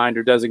or assigned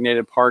or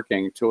designated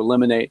parking to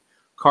eliminate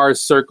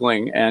cars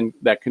circling and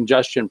that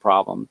congestion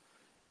problem.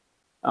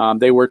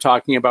 They were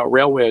talking about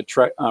railway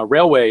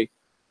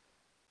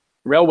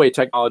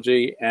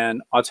technology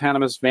and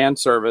autonomous van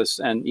service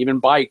and even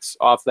bikes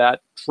off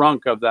that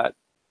trunk of that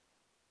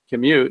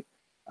commute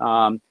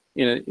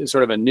in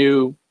sort of a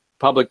new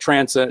public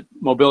transit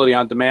mobility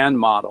on demand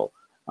model.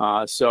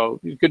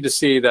 So good to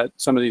see that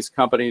some of these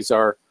companies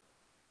are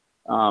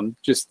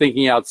just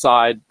thinking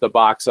outside the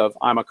box of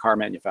I'm a car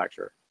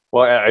manufacturer.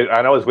 Well,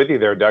 I was with you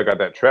there, Doug, on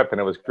that trip, and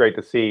it was great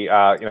to see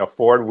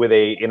Ford with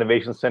a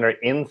innovation center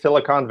in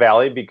Silicon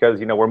Valley, because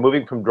we're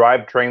moving from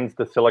drivetrains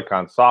to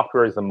silicon.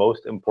 Software is the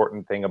most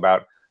important thing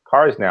about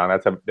cars now,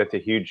 and that's a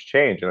huge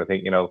change. And I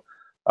think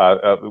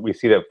we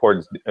see that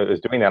Ford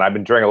is doing that. I've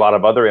been doing a lot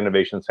of other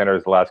innovation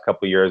centers the last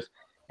couple of years,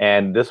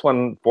 and this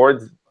one,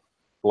 Ford's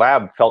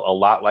lab, felt a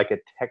lot like a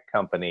tech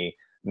company,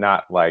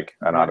 not like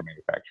an auto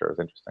manufacturer. It's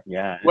interesting.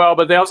 Yeah. Well,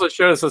 but they also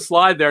showed us a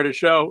slide there to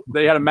show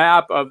they had a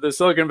map of the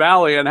Silicon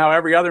Valley and how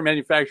every other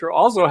manufacturer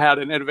also had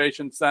an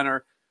innovation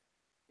center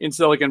in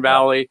Silicon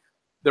Valley.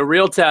 The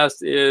real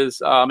test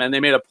is, and they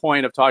made a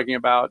point of talking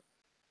about,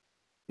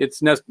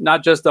 it's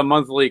not just a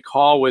monthly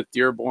call with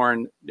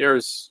Dearborn.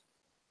 There's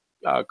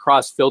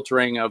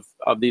cross-filtering of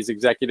these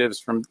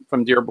executives from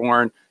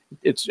Dearborn.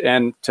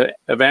 And to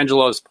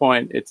Evangelo's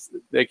point,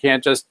 they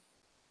can't just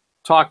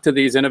talk to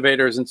these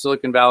innovators in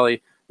Silicon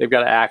Valley. They've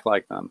got to act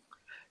like them.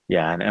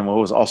 Yeah, and what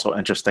was also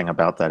interesting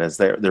about that is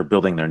they're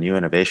building their new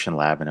innovation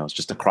lab, and it was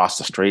just across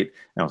the street,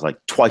 and it was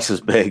like twice as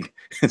big.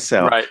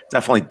 So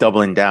definitely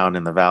doubling down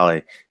in the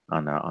Valley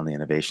on the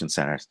innovation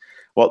centers.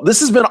 Well, this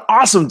has been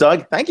awesome,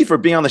 Doug. Thank you for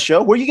being on the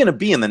show. Where are you going to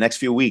be in the next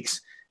few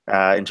weeks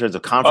in terms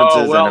of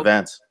conferences and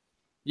events?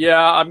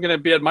 Yeah, I'm going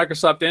to be at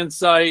Microsoft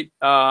Insight.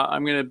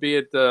 I'm going to be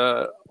at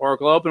the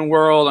Oracle Open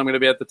World. I'm going to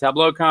be at the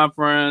Tableau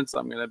conference.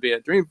 I'm going to be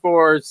at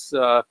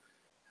Dreamforce.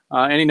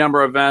 Any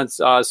number of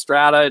events.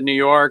 Strata in New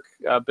York,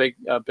 a big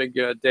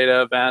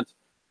data event.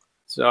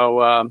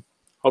 So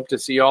hope to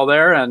see you all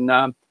there, and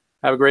have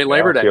a great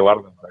Labor Day. See a lot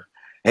of them there.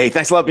 Hey,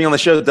 thanks a lot for being on the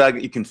show,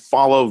 Doug. You can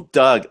follow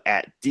Doug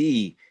at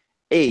DHENSCHENS.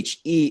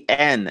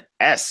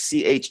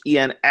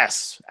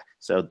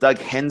 So Doug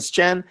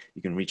Henschen,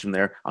 you can reach him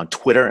there on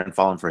Twitter and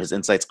follow him for his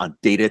insights on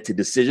data to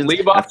decisions.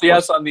 Leave off the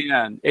S on the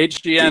end.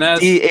 HGNS.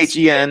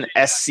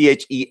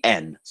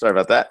 DHENSCHEN. Sorry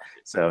about that.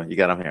 So you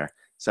got him here.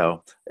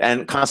 So,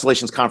 and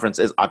Constellations Conference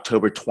is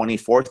October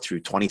 24th through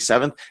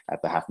 27th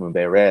at the Half Moon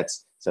Bay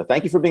Ritz. So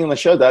thank you for being on the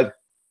show, Doug.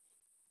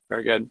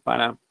 Very good. Bye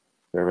now.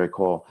 Very, very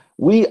cool.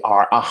 We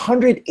are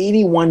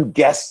 181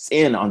 guests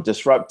in on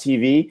Disrupt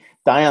TV.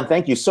 Diane,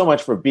 thank you so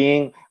much for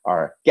being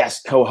our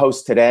guest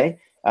co-host today.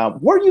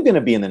 Where are you going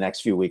to be in the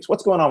next few weeks?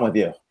 What's going on with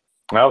you?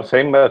 Well,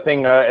 same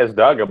thing as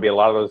Doug. It'll be a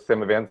lot of those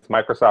same events.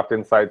 Microsoft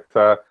Insights,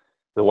 the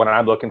one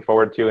I'm looking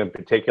forward to in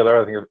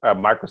particular. I think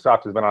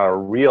Microsoft has been on a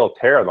real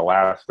tear the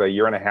last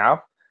year and a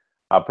half,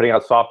 putting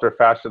out software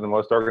faster than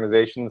most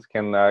organizations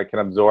can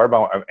absorb.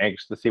 I'm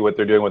anxious to see what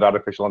they're doing with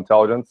artificial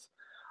intelligence.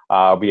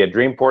 I'll be at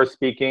Dreamforce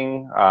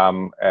speaking,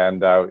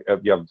 and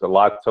you have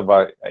lots of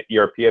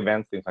ERP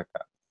events, things like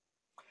that.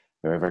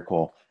 Very, very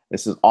cool.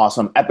 This is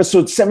awesome.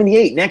 Episode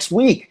 78 next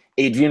week.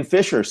 Adrian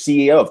Fisher,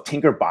 CEO of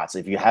TinkerBots.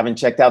 If you haven't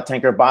checked out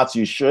TinkerBots,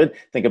 you should.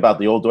 Think about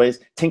the old ways.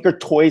 Tinker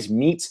Toys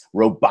meets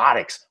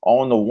robotics,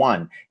 all in the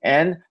one.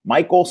 And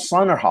Michael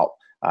Sonnerhalt.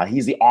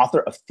 He's the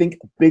author of Think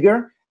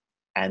Bigger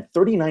and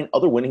 39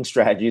 other winning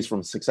strategies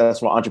from a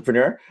successful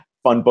entrepreneur.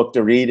 Fun book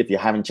to read if you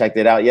haven't checked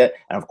it out yet.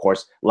 And of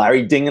course,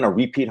 Larry Dingen, a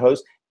repeat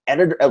host,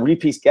 a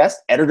repeat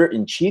guest,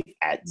 editor-in-chief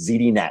at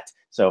ZDNet.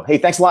 So, hey,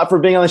 thanks a lot for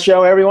being on the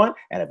show, everyone.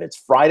 And if it's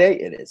Friday,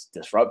 it is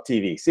Disrupt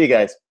TV. See you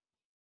guys.